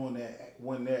happen doing that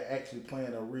when they're actually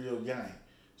playing a real game.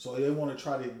 So they want to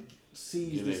try to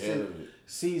seize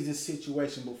this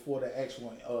situation before the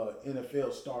actual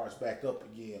NFL starts back up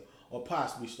again, or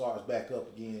possibly starts back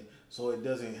up again, so it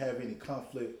doesn't have any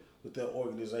conflict with their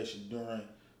organization during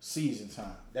season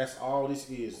time. That's all this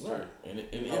is. Right. And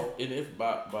if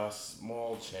by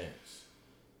small chance,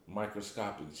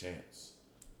 microscopic chance,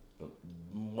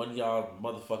 one of y'all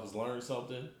motherfuckers learn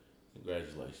something,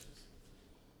 congratulations.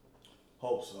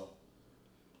 Hope so.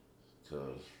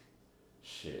 Cause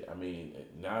shit, I mean,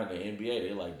 now in the NBA,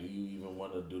 they like, do they even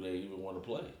want to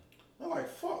play? They're like,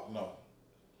 fuck no.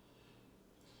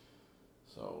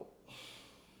 So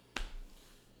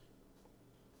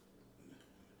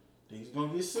He's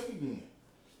gonna get sick again.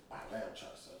 I'm trying to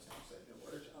say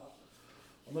that word, y'all.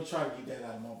 I'm gonna try to get that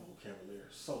out of my vocabulary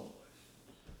so much.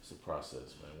 It's a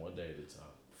process, man. One day at a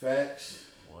time. Facts.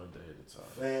 One day at a time.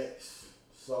 Facts.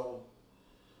 So,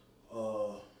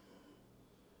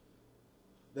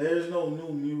 there's no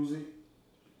new music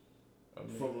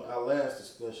from our last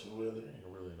discussion, really. Ain't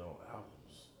really no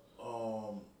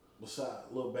albums. Besides,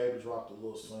 Lil Baby dropped a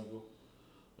little single.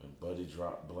 And Buddy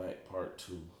dropped Black Part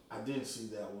 2. I didn't see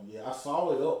that one. Yeah, I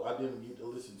saw it up. I didn't get to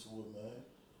listen to it, man.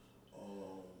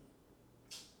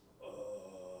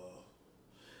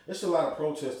 There's a lot of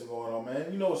protesting going on,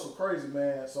 man. You know what's so crazy,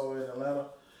 man? So in Atlanta,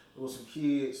 there was some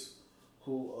kids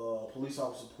who police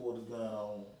officer pulled a gun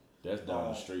on. That's down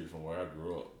the street from where I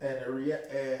grew up. And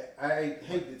I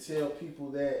hate to tell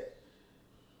people that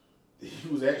he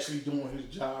was actually doing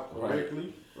his job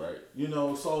correctly. Right. You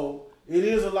know, so it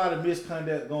is a lot of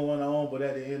misconduct going on, but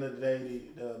at the end of the day,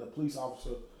 the police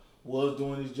officer was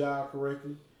doing his job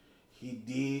correctly. He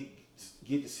did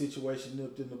get the situation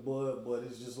nipped in the bud, but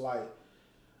it's just like,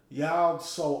 y'all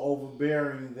so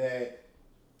overbearing that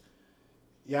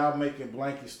y'all making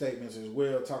blanket statements as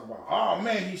well, talking about, oh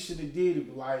man, he should have did it.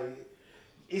 But like,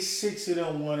 it's 6 of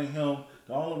them wanting him.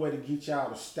 The only way to get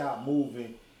y'all to stop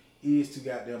moving is to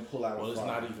goddamn pull out a fire. Well, it's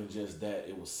not even just that.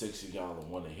 It was 6 of y'all that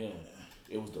wanted him.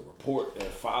 It was the report that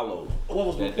followed. What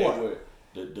was the report?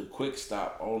 The Quick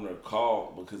Stop owner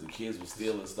called because the kids were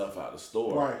stealing stuff out of the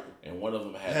store. Right. And one of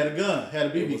them had a gun, had a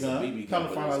BB gun. A BB gun,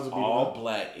 but it was all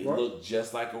black. It looked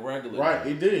just like a regular gun.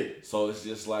 It did. So it's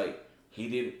just like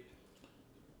he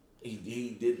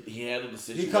handled the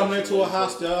situation. He coming into a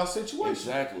hostile situation.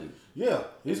 Exactly. Yeah,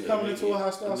 he's coming into a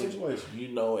hostile situation. You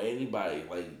know, anybody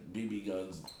like BB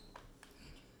guns.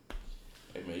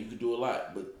 Hey man, you could do a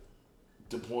lot, but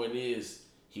the point is,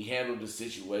 he handled the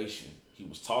situation. He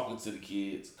was talking to the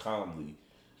kids calmly.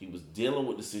 He was dealing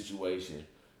with the situation,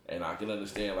 and I can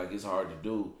understand like it's hard to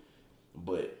do,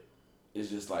 but it's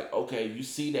just like, okay, you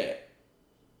see that.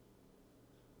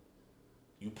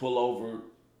 You pull over,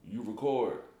 you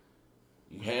record,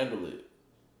 you handle it.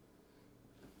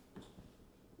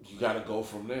 You gotta go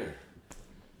from there.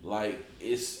 Like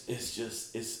it's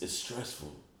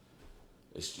stressful.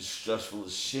 It's just stressful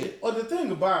as shit. Well, the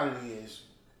thing about it is,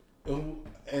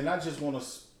 and I just want to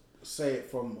say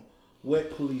it from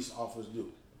what police officers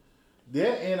do.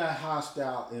 They're in a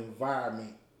hostile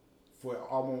environment for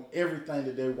almost everything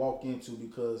that they walk into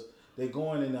because they're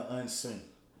going in the unseen.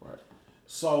 Right.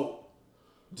 So,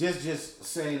 just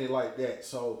saying it like that.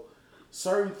 So,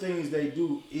 certain things they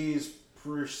do is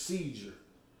procedure.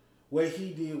 What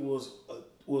he did was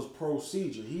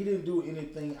procedure. He didn't do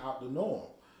anything out the norm.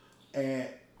 And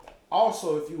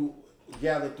also, if you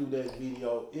gather through that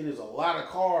video, it is a lot of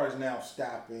cars now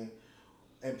stopping,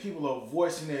 and people are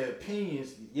voicing their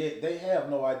opinions, yet they have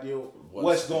no idea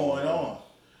what's going on.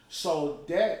 So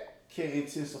that can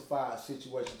intensify a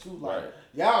situation too. Like,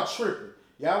 y'all tripping.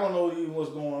 Y'all don't know even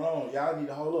what's going on. Y'all need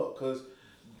to hold up, because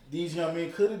these young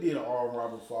men could have did an armed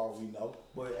robbery for all we know.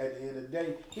 But at the end of the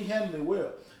day, he handled it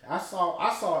well. I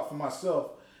saw it for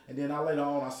myself. And then later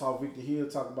on, I saw Victor Hill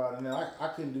talk about it, and then I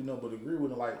couldn't do nothing but agree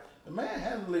with him. Like, the man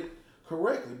handled it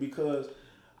correctly, because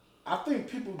I think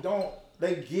people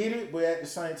they get it, but at the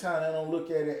same time, they don't look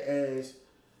at it as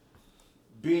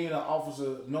being an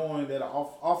officer, knowing that an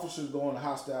officer's going in a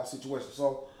hostile situation.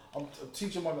 So I'm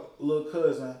teaching my little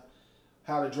cousin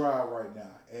how to drive right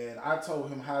now, and I told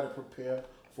him how to prepare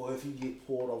for if he get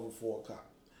pulled over for a cop.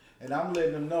 And I'm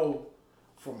letting him know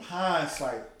from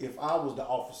hindsight, if I was the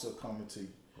officer coming to you.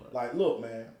 Like, look,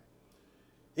 man,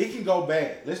 it can go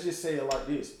bad. Let's just say it like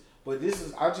this. But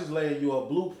I'm just laying you a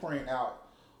blueprint out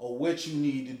of what you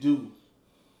need to do.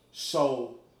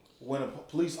 So when a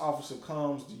police officer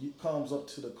comes up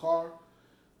to the car,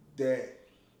 that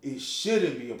it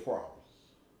shouldn't be a problem.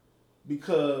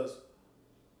 Because,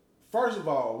 first of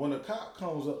all, when a cop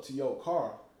comes up to your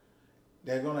car,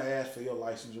 they're going to ask for your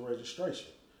license and registration.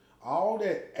 All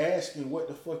that asking what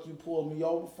the fuck you pulled me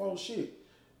over for, shit.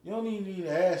 You don't even need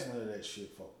to ask none of that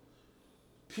shit for.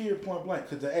 Period, point blank.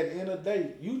 Because at the end of the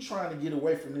day, you trying to get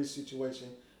away from this situation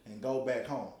and go back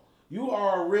home. You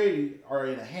already are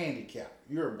in a handicap.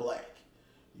 You're black.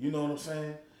 You know what I'm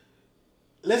saying?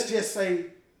 Let's just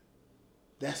say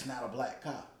that's not a black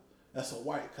cop. That's a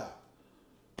white cop.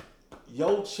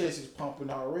 Your chest is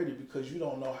pumping already because you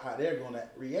don't know how they're going to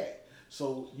react.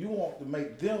 So you want to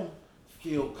make them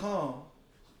feel calm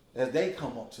as they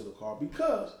come up to the car,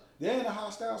 because they're in a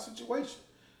hostile situation.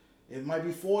 It might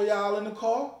be 4 y'all in the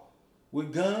car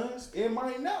with guns. It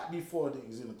might not be 4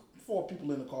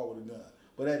 people in the car with a gun.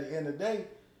 But at the end of the day,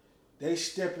 they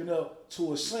stepping up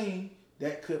to a scene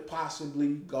that could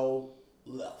possibly go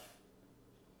left.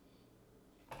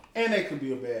 And they could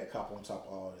be a bad cop on top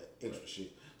of all that extra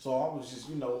shit. So I was just,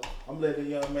 I'm letting the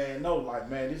young man know, like,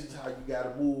 man, this is how you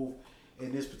gotta move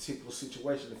in this particular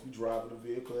situation if you drive a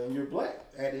vehicle and you're black.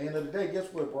 At the end of the day,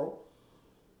 guess what, bro?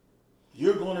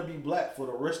 You're gonna be black for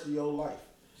the rest of your life.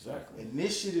 Exactly. And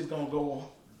this shit is gonna go on.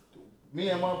 Me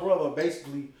and my brother are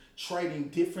basically trading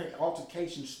different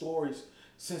altercation stories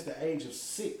since the age of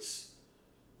 6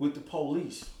 with the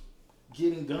police,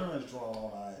 getting guns drawn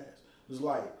on our ass. It's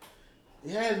like,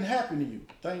 it hasn't happened to you,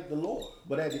 thank the Lord.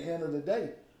 But at the end of the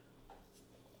day,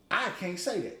 I can't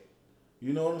say that.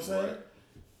 You know what I'm saying? Right.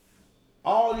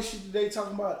 All this shit that they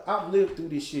talking about, I've lived through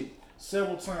this shit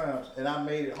several times and I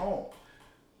made it home.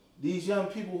 These young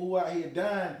people who out here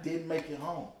dying didn't make it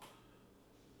home.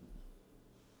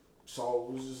 So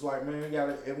it was just like, man,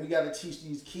 we gotta teach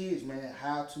these kids, man,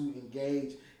 how to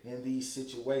engage in these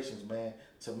situations, man,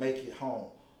 to make it home.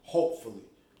 Hopefully.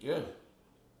 Yeah.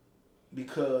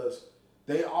 Because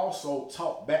they also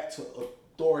talk back to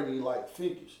authority-like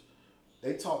figures.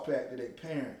 They talk back to their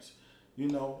parents.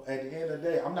 At the end of the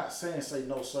day, I'm not saying say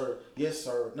no, sir, yes,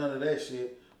 sir, none of that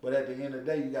shit. But at the end of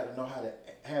the day, you got to know how to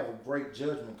have a great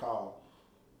judgment call.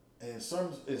 And in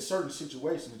certain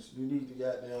situations, you need to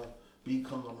goddamn be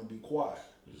calm and be quiet.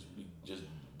 Just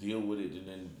deal with it and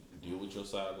then deal with your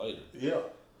side later. Yeah.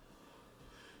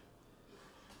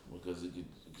 Because it could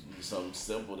be something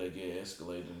simple that get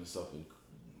escalated into something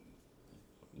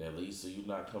that leads to you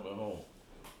not coming home.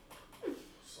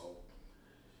 So,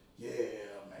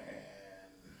 yeah, man.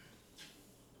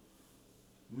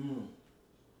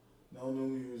 No new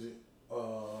music.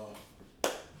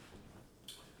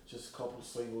 Just a couple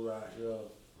singles out here.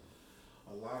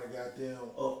 A lot of goddamn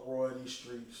uproar in these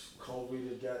streets.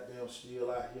 COVID is goddamn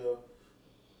still out here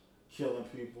killing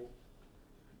people.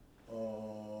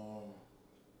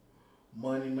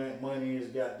 Money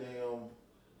is goddamn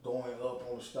going up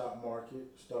on the stock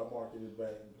market. Stock market is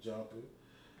back jumping.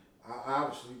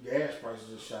 Obviously, gas prices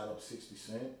have shot up 60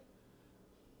 cents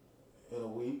in a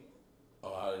week.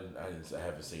 Oh, I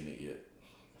haven't seen it yet.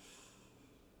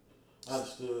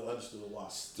 Understood why.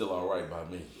 Still all right by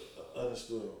me.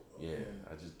 Understood. Yeah,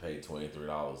 I just paid $23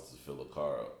 to fill a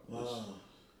car up. It's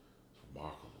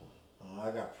remarkable.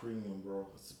 I got premium, bro.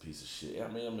 It's a piece of shit. I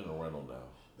mean, I'm in a rental now.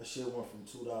 That shit went from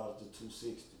 $2 to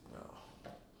 $2.60. No.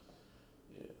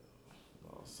 Yeah.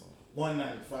 Awesome.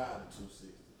 $195 to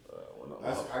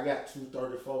 $2.60. I got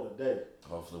 $2.34 today.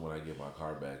 Hopefully, when I get my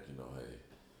car back, hey,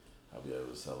 I'll be able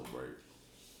to celebrate.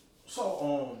 So,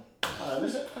 all right,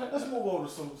 let's move over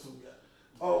to some.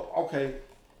 Oh, okay.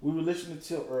 We were listening to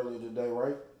Tip earlier today,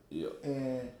 right? Yeah.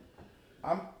 And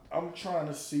I'm trying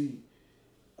to see.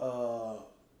 When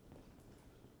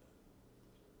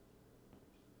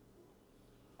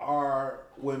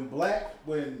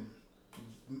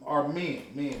our men,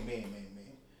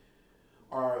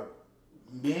 are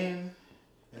men,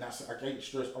 and I can't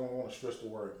stress. I don't want to stress the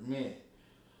word men.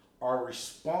 Are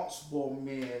responsible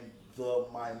men the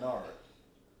minority?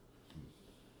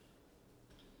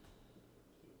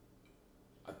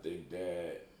 I think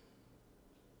that,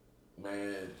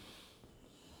 man,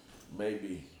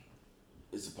 maybe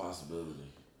it's a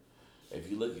possibility. If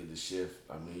you look at the shift,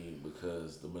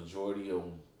 because the majority of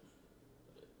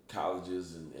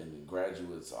colleges and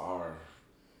graduates are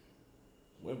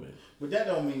women. But that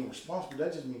don't mean responsible.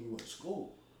 That just means you went to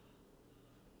school.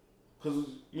 Because,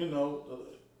 you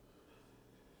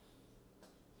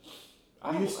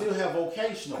still have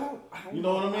vocational. You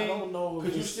know what I mean? I don't know.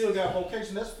 Because you still got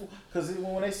vocational. Because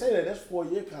when they say that, that's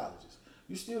 4-year colleges.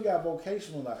 You still got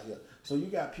vocational out here. So you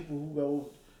got people who go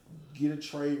get a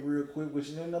trade real quick, which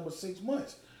is in number 6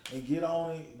 months, and get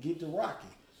on and get to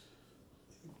rocking.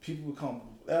 People become,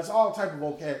 that's all type of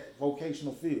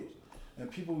vocational fields. And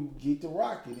people get to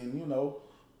rocking, and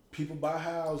people buy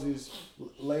houses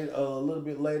late, a little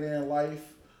bit later in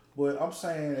life. But I'm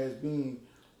saying as being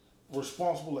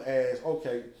responsible as,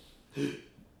 okay,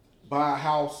 buy a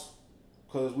house,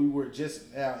 because we were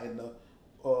just now in the,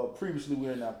 previously we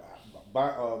were in the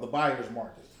buyer's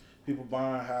market. People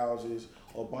buying houses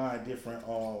or buying different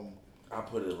I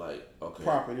put it like, okay,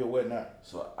 property or whatnot.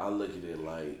 So I look at it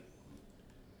like,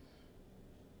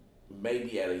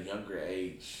 maybe at a younger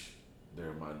age,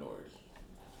 they're a minority.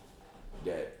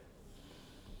 That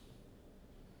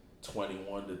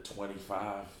 21 to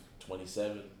 25,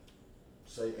 27.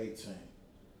 Say 18.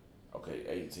 Okay,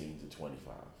 18 to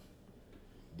 25.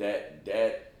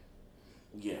 That,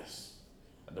 yes.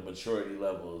 The maturity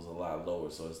level is a lot lower,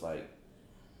 so it's like,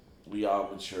 we all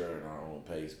mature at our own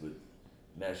pace, but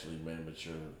naturally men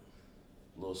mature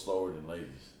a little slower than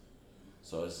ladies.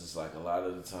 So it's just like a lot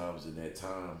of the times in that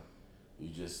time, you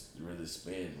just really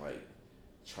spend like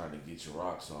trying to get your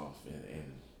rocks off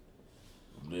and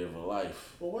live a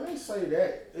life. But when they say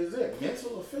that, is it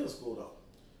mental or physical though?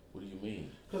 What do you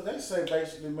mean? Because they say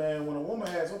basically, man, when a woman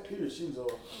has her period, she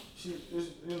is,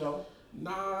 you know.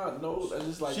 Nah, no, that's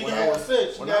just like She when can have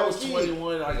sex. When I was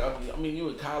 21, like I mean, you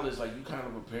in college, like you kind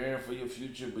of preparing for your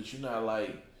future, but you're not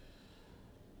like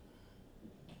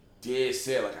dead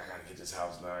set. Like I gotta get this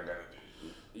house now. I gotta.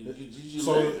 You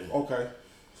so living. okay,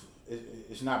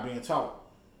 it's not being taught.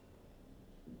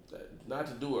 Not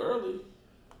to do it early,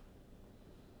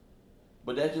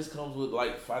 but that just comes with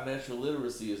like financial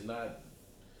literacy is not.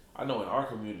 I know in our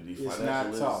community, It's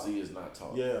financial not literacy is not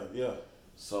taught. Yeah, yeah.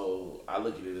 So I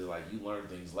look at it as like you learn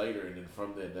things later, and then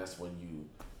from then that's when you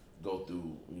go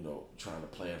through, you know, trying to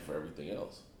plan for everything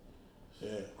else.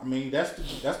 Yeah, I mean that's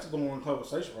the going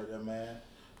conversation right there, man.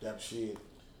 That shit.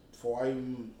 Before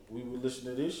we were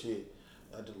listening to this shit,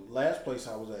 the last place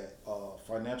I was at,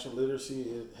 financial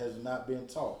literacy has not been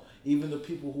taught. Even the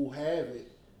people who have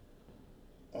it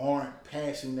aren't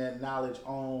passing that knowledge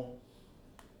on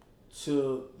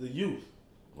to the youth.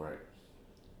 Right.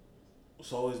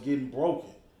 So it's getting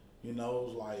broken. You know,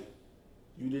 it's like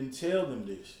you didn't tell them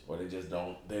this. Or they just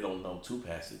don't know to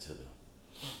pass it to them.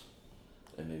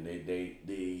 And then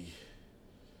they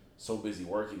so busy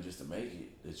working just to make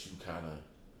it that you kind of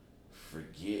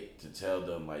forget to tell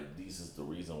them like this is the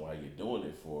reason why you're doing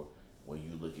it for, when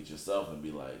you look at yourself and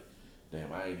be like,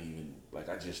 damn, I ain't even, like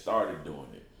I just started doing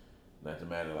it. Not to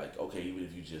matter like, okay, even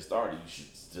if you just started, you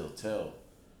should still tell.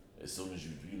 As soon as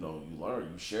you learn,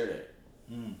 you share that.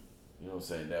 Mm. You know what I'm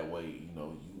saying? That way,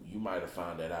 you might have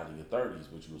found that out in your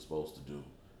 30s, what you were supposed to do.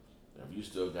 If you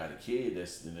still got a kid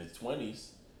that's in his 20s,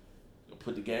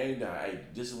 put the game down. Hey,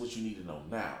 this is what you need to know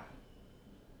now.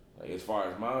 Like as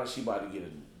far as mine, she about to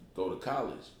go to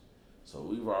college. So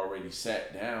we've already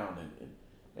sat down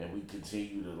and we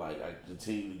continue to I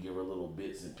continue to give her little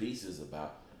bits and pieces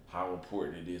about how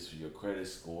important it is for your credit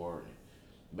score and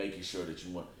making sure that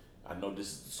I know this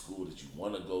is the school that you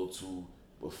want to go to,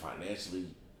 but financially,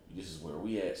 this is where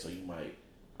we at. So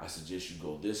I suggest you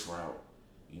go this route.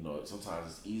 You know,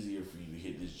 sometimes it's easier for you to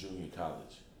hit this junior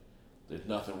college. There's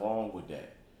nothing wrong with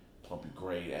that. Pump your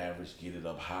grade average, get it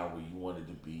up high where you want it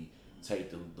to be, take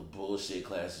the bullshit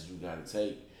classes you gotta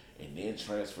take, and then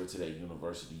transfer to that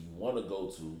university you want to go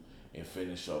to and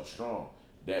finish up strong.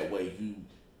 That way you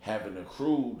haven't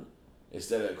accrued,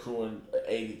 instead of accruing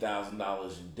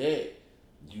 $80,000 in debt,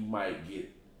 you might get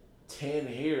 10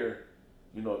 here,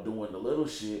 doing the little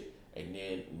shit, and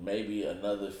then maybe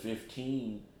another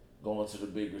 15 going to the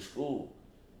bigger school.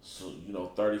 So,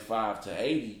 35 to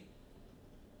 80,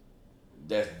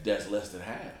 that's less than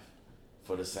half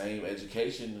for the same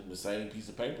education and the same piece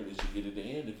of paper that you get at the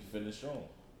end if you finish strong.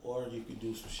 Or you could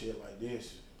do some shit like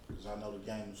this, because I know the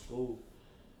game in school.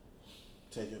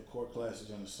 Take your core classes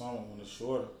in the summer when it's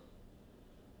shorter.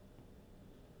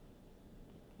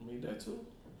 I mean, that too.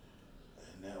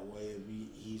 And that way it'd be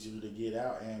easier to get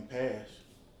out and pass.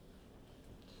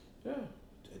 Yeah.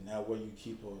 And that way you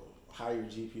keep a higher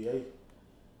GPA.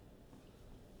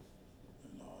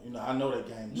 I know that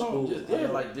game in school.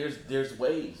 There's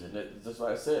ways, and that's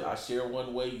why I said I share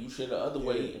one way, you share the other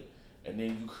way, and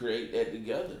then you create that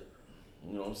together.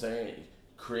 You know what I'm saying?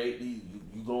 Create these.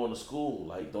 You go into school,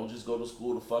 like don't just go to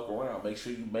school to fuck around. Make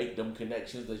sure you make them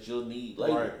connections that you'll need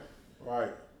later.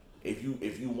 Right. If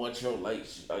you want your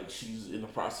she's in the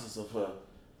process of her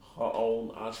own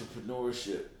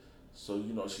entrepreneurship, so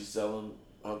she's selling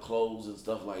her clothes and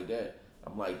stuff like that.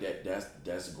 I'm like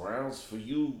that's grounds for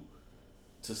you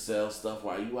to sell stuff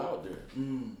while you out there.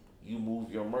 Mm. You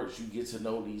move your merch. You get to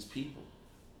know these people.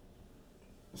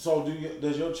 So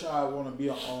does your child want to be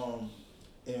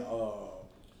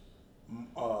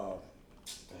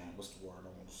what's the word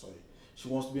I want to say? She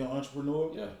wants to be an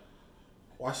entrepreneur? Yeah.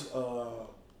 Why she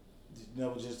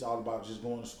never just all about just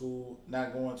going to school,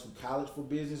 not going to college for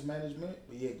business management,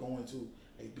 but yet going to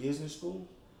a business school?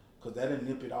 Because that'll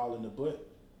nip it all in the butt.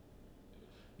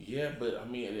 Yeah, but I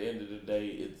mean, at the end of the day,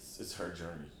 it's her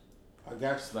journey. I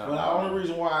got you. But the only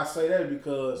reason why I say that is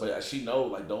because... But she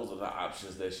knows, those are the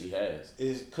options that she has.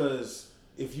 Is because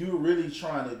if you're really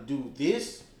trying to do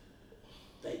this,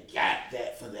 they got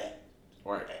that for that.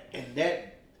 Right. And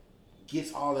that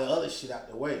gets all the other shit out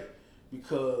the way.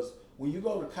 Because when you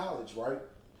go to college, right,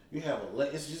 you have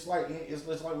it's just like when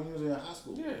you was in high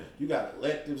school. Yeah. You got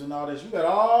electives and all this. You got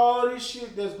all this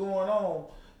shit that's going on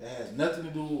that has nothing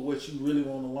to do with what you really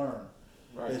want to learn.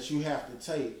 Right. That you have to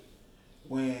take.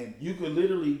 When you could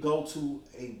literally go to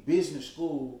a business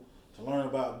school to learn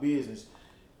about business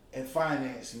and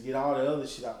finance and get all the other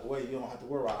shit out the way, you don't have to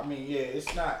worry about it. I mean, yeah,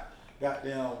 it's not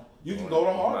goddamn. You can go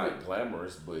to Harvard. Not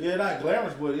glamorous, but yeah, not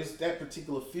glamorous, but it's that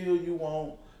particular field you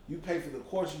want. You pay for the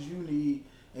courses you need,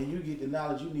 and you get the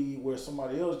knowledge you need. Where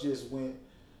somebody else just went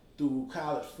through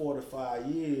college 4 to 5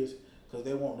 years because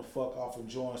they want to fuck off and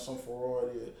join some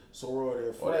sorority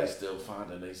or Or they frat. still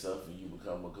finding themselves and you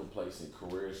become a complacent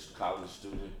career college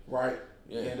student. Right.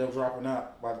 Yeah. End up dropping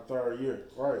out by the 3rd year.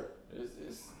 Right.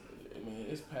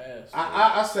 It's past.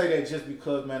 I say that just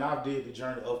because, man, I did the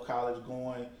journey of college,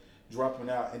 going, dropping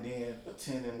out, and then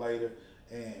attending later,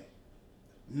 and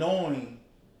knowing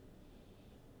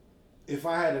if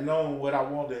I had known what I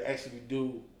wanted to actually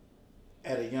do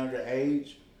at a younger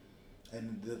age,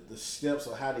 and the steps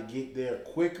of how to get there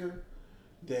quicker,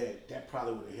 that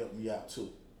probably would have helped me out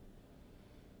too.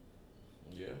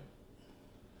 Yeah.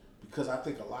 Because I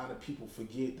think a lot of people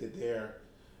forget that there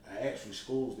are actually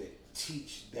schools that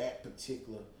teach that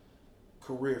particular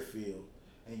career field,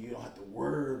 and you don't have to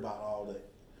worry about all the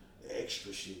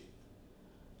extra shit.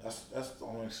 That's the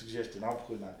only suggestion I'm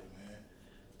putting out there, man.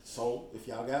 So if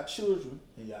y'all got children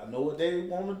and y'all know what they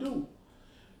want to do,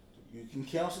 you can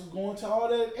counsel going to all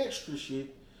that extra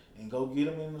shit and go get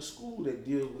them in the school that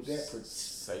deals with that.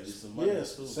 Save you some money.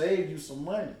 Yes, too. save you some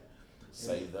money.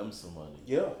 Save them some money.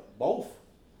 Yeah, both.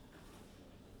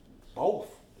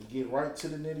 Get right to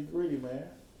the nitty gritty, man.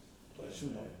 But you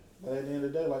know, but at the end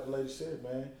of the day, like the lady said,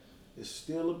 man, it's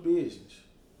still a business.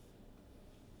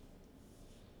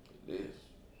 It is.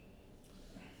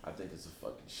 I think it's a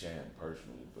fucking sham,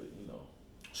 personally, but you know.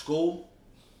 School.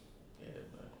 Yeah,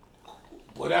 man.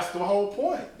 Well, that's the whole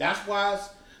point. That's why it's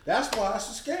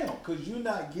a scam, because you're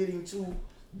not getting to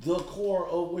the core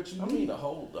of what you need. I mean, the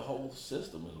whole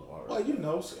system is hard. Well, you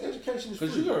know, education is free.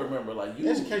 Because you gotta remember, like,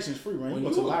 education is free, man. You go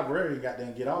to the library and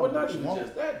goddamn get all well, of not what you even want.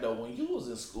 just that though. When you was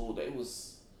in school, they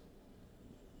was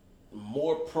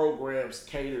more programs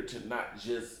catered to not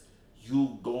just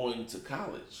you going to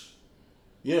college.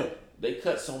 Yeah. They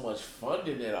cut so much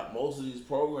funding that most of these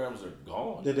programs are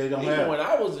gone. That they don't Even have. when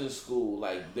I was in school,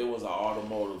 like, there was an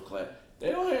automotive class. They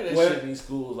don't have that shit in these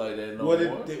schools like that no more. This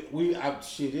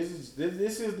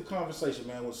is the conversation,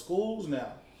 man. With schools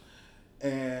now,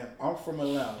 and I'm from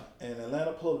Atlanta, and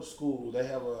Atlanta Public Schools, they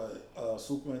have a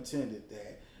superintendent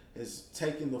that is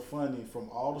taking the funding from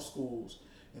all the schools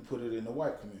and put it in the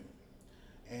white community.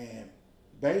 And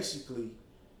basically,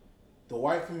 the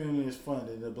white community is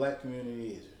funded, the black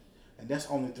community isn't. And that's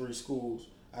only 3 schools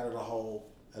out of the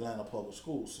whole Atlanta public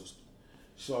school system.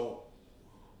 So,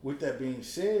 with that being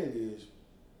said, is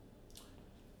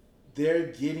they're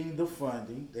getting the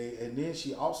funding. And then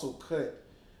she also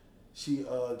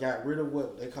got rid of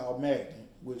what they call Magnet,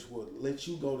 which would let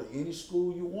you go to any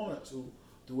school you wanted to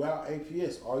throughout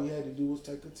APS. All you had to do was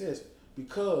take a test,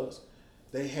 because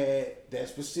they had that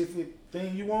specific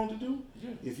thing you wanted to do.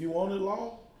 Yeah. If you wanted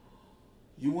law,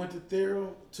 you went to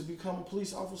Thero to become a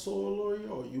police officer or a lawyer,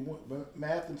 or you went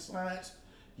math and science,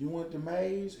 you went to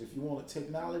Mays. If you wanted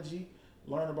technology,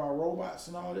 learn about robots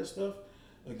and all that stuff,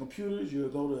 and computers, you'll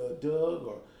go to Doug,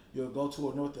 or you'll go to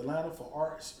a North Atlanta for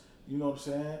arts, you know what I'm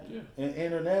saying? Yeah. And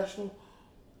international.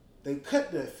 They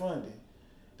cut that funding.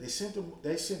 They sent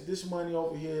this money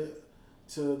over here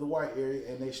to the white area,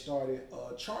 and they started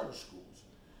charter schools.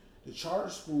 The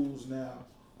charter schools now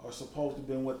are supposed to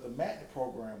be what the magnet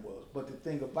program was. But the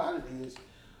thing about it is,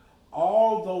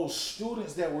 all those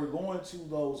students that were going to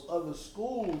those other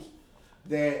schools,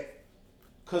 that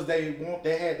because they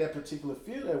had that particular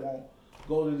field they want,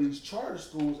 go to these charter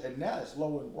schools, and now it's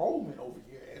low enrollment over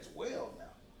here as well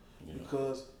now. Yeah.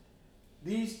 Because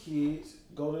these kids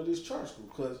go to this charter school,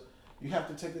 because you have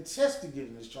to take a test to get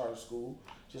in this charter school,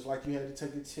 just like you had to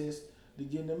take a test to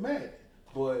get in the magnet.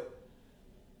 But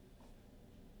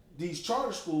these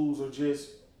charter schools are just,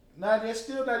 now they're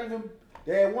still not even,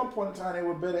 at one point in time they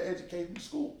were better educated than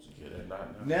schools. Yeah, they're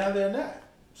not now. Now they're not.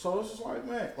 So it's just like,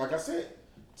 man, like I said,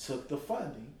 took the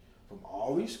funding from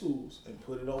all these schools and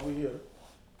put it over here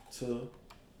to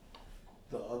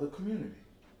the other community.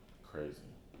 Crazy.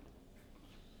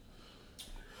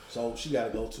 So she got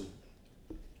to go too.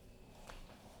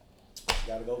 She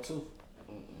got to go too.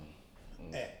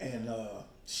 And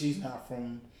she's not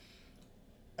from.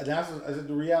 And that's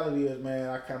the reality is, man.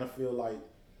 I kind of feel like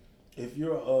if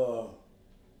you're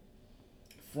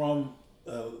from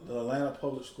the Atlanta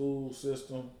public school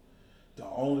system, the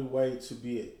only way to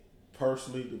be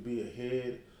personally to be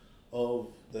ahead of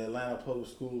the Atlanta public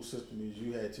school system is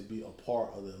you had to be a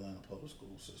part of the Atlanta public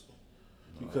school system,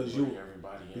 because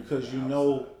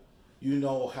you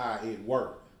know how it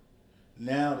worked.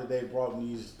 Now that they brought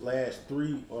these last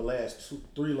three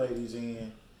ladies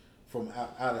in from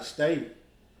out of state,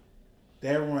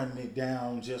 they're running it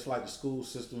down just like the school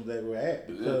system they were at.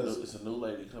 Because it's a new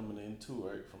lady coming in too,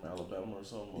 right, from Alabama or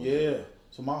something. Yeah.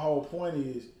 So my whole point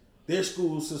is their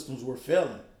school systems were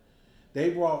failing.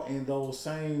 They brought in those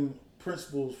same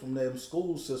principles from them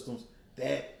school systems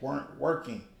that weren't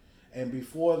working. And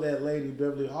before that lady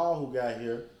Beverly Hall who got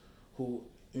here, who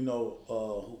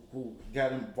who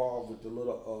got involved with the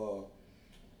little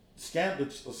scandal,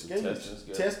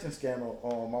 testing scandal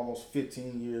almost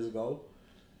 15 years ago.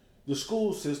 The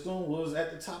school system was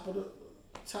at the top of the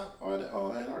top of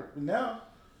Antarctica. Now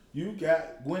you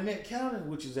got Gwinnett County,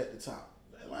 which is at the top.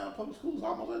 Atlanta Public Schools is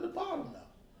almost at the bottom now,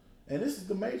 and this is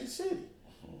the major city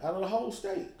out of the whole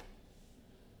state.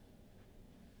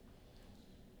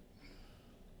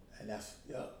 And that's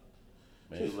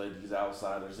Man, you let these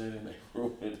outsiders in and they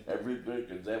ruin everything.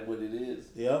 Is that what it is?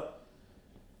 Yep.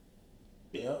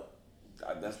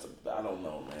 I don't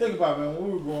know, man. Think about it, man. When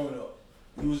we were growing up,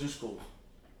 you was in school.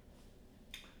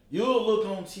 You'll look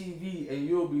on TV and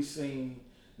you'll be seeing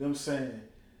them saying,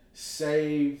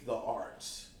 "Save the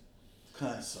arts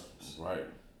concerts." Right.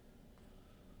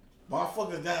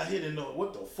 Motherfuckers down here didn't know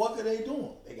what the fuck are they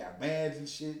doing. They got bands and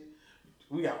shit.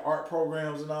 We got art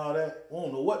programs and all that. We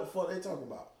don't know what the fuck they talking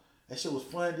about. That shit was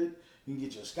funded. You can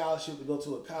get your scholarship to go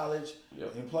to a college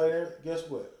and play there. Guess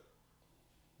what?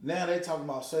 Now they talking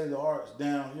about save the arts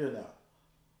down here now.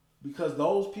 Because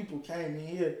those people came in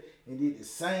here and did the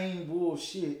same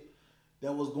bullshit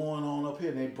that was going on up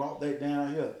here. And they brought that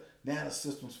down here. Now the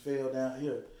systems failed down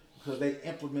here because they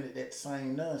implemented that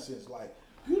same nonsense. Like,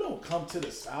 you don't come to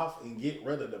the South and get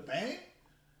rid of the band.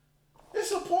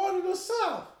 It's a part of the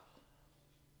South.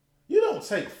 You don't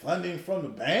take funding from the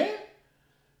band.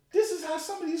 This is how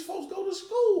some of these folks go to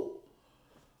school.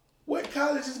 What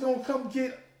college is going to come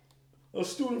get a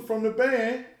student from the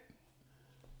band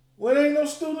when there ain't no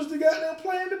students that got there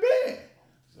playing the band?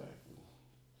 Exactly.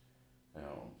 I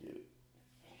don't get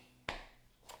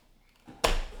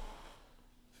it.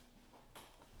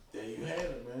 There you have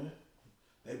it, man.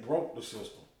 They broke the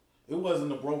system. It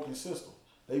wasn't a broken system.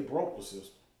 They broke the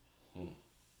system.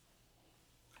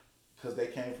 Because they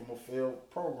came from a failed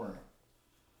program.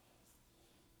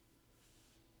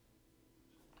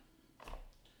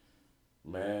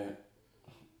 Man,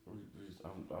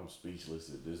 I'm speechless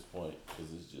at this point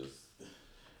because it's just,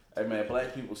 hey man,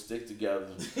 black people stick together.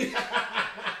 You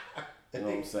know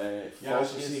what I'm saying? Y'all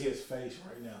should see his face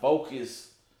right now.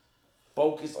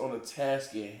 Focus on the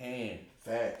task at hand.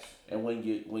 Facts. And when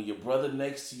your brother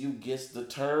next to you gets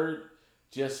deterred,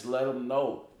 just let him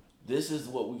know this is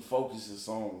what we focus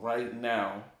on right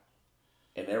now,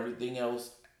 and everything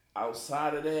else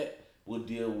outside of that we'll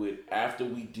deal with after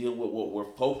we deal with what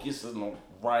we're focusing on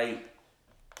right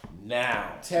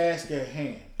now. Task at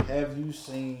hand. Have you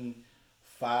seen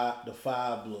the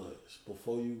Five Bloods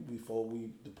before we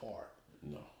depart?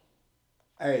 No.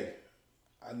 Hey,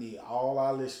 I need all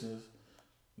our listeners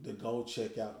to go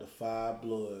check out The Five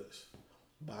Bloods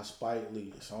by Spike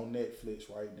Lee. It's on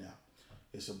Netflix right now.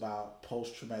 It's about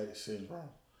post-traumatic syndrome.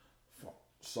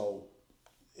 So,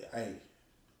 hey,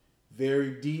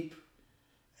 very deep,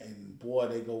 and boy,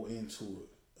 they go into it.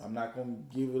 I'm not gonna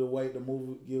give the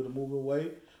movie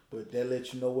away, but that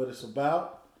lets you know what it's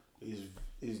about.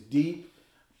 It's deep.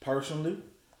 Personally,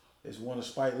 it's one of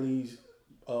Spike Lee's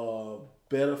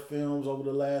better films over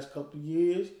the last couple of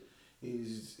years.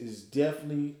 Is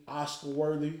definitely Oscar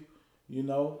worthy. You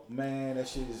know, man, that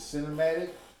shit is cinematic.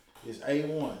 It's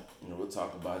A1. We'll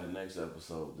talk about it next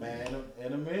episode. Man,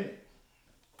 in a minute.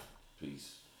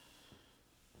 Peace.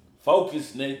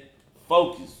 Focus, Nick.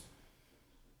 Focus.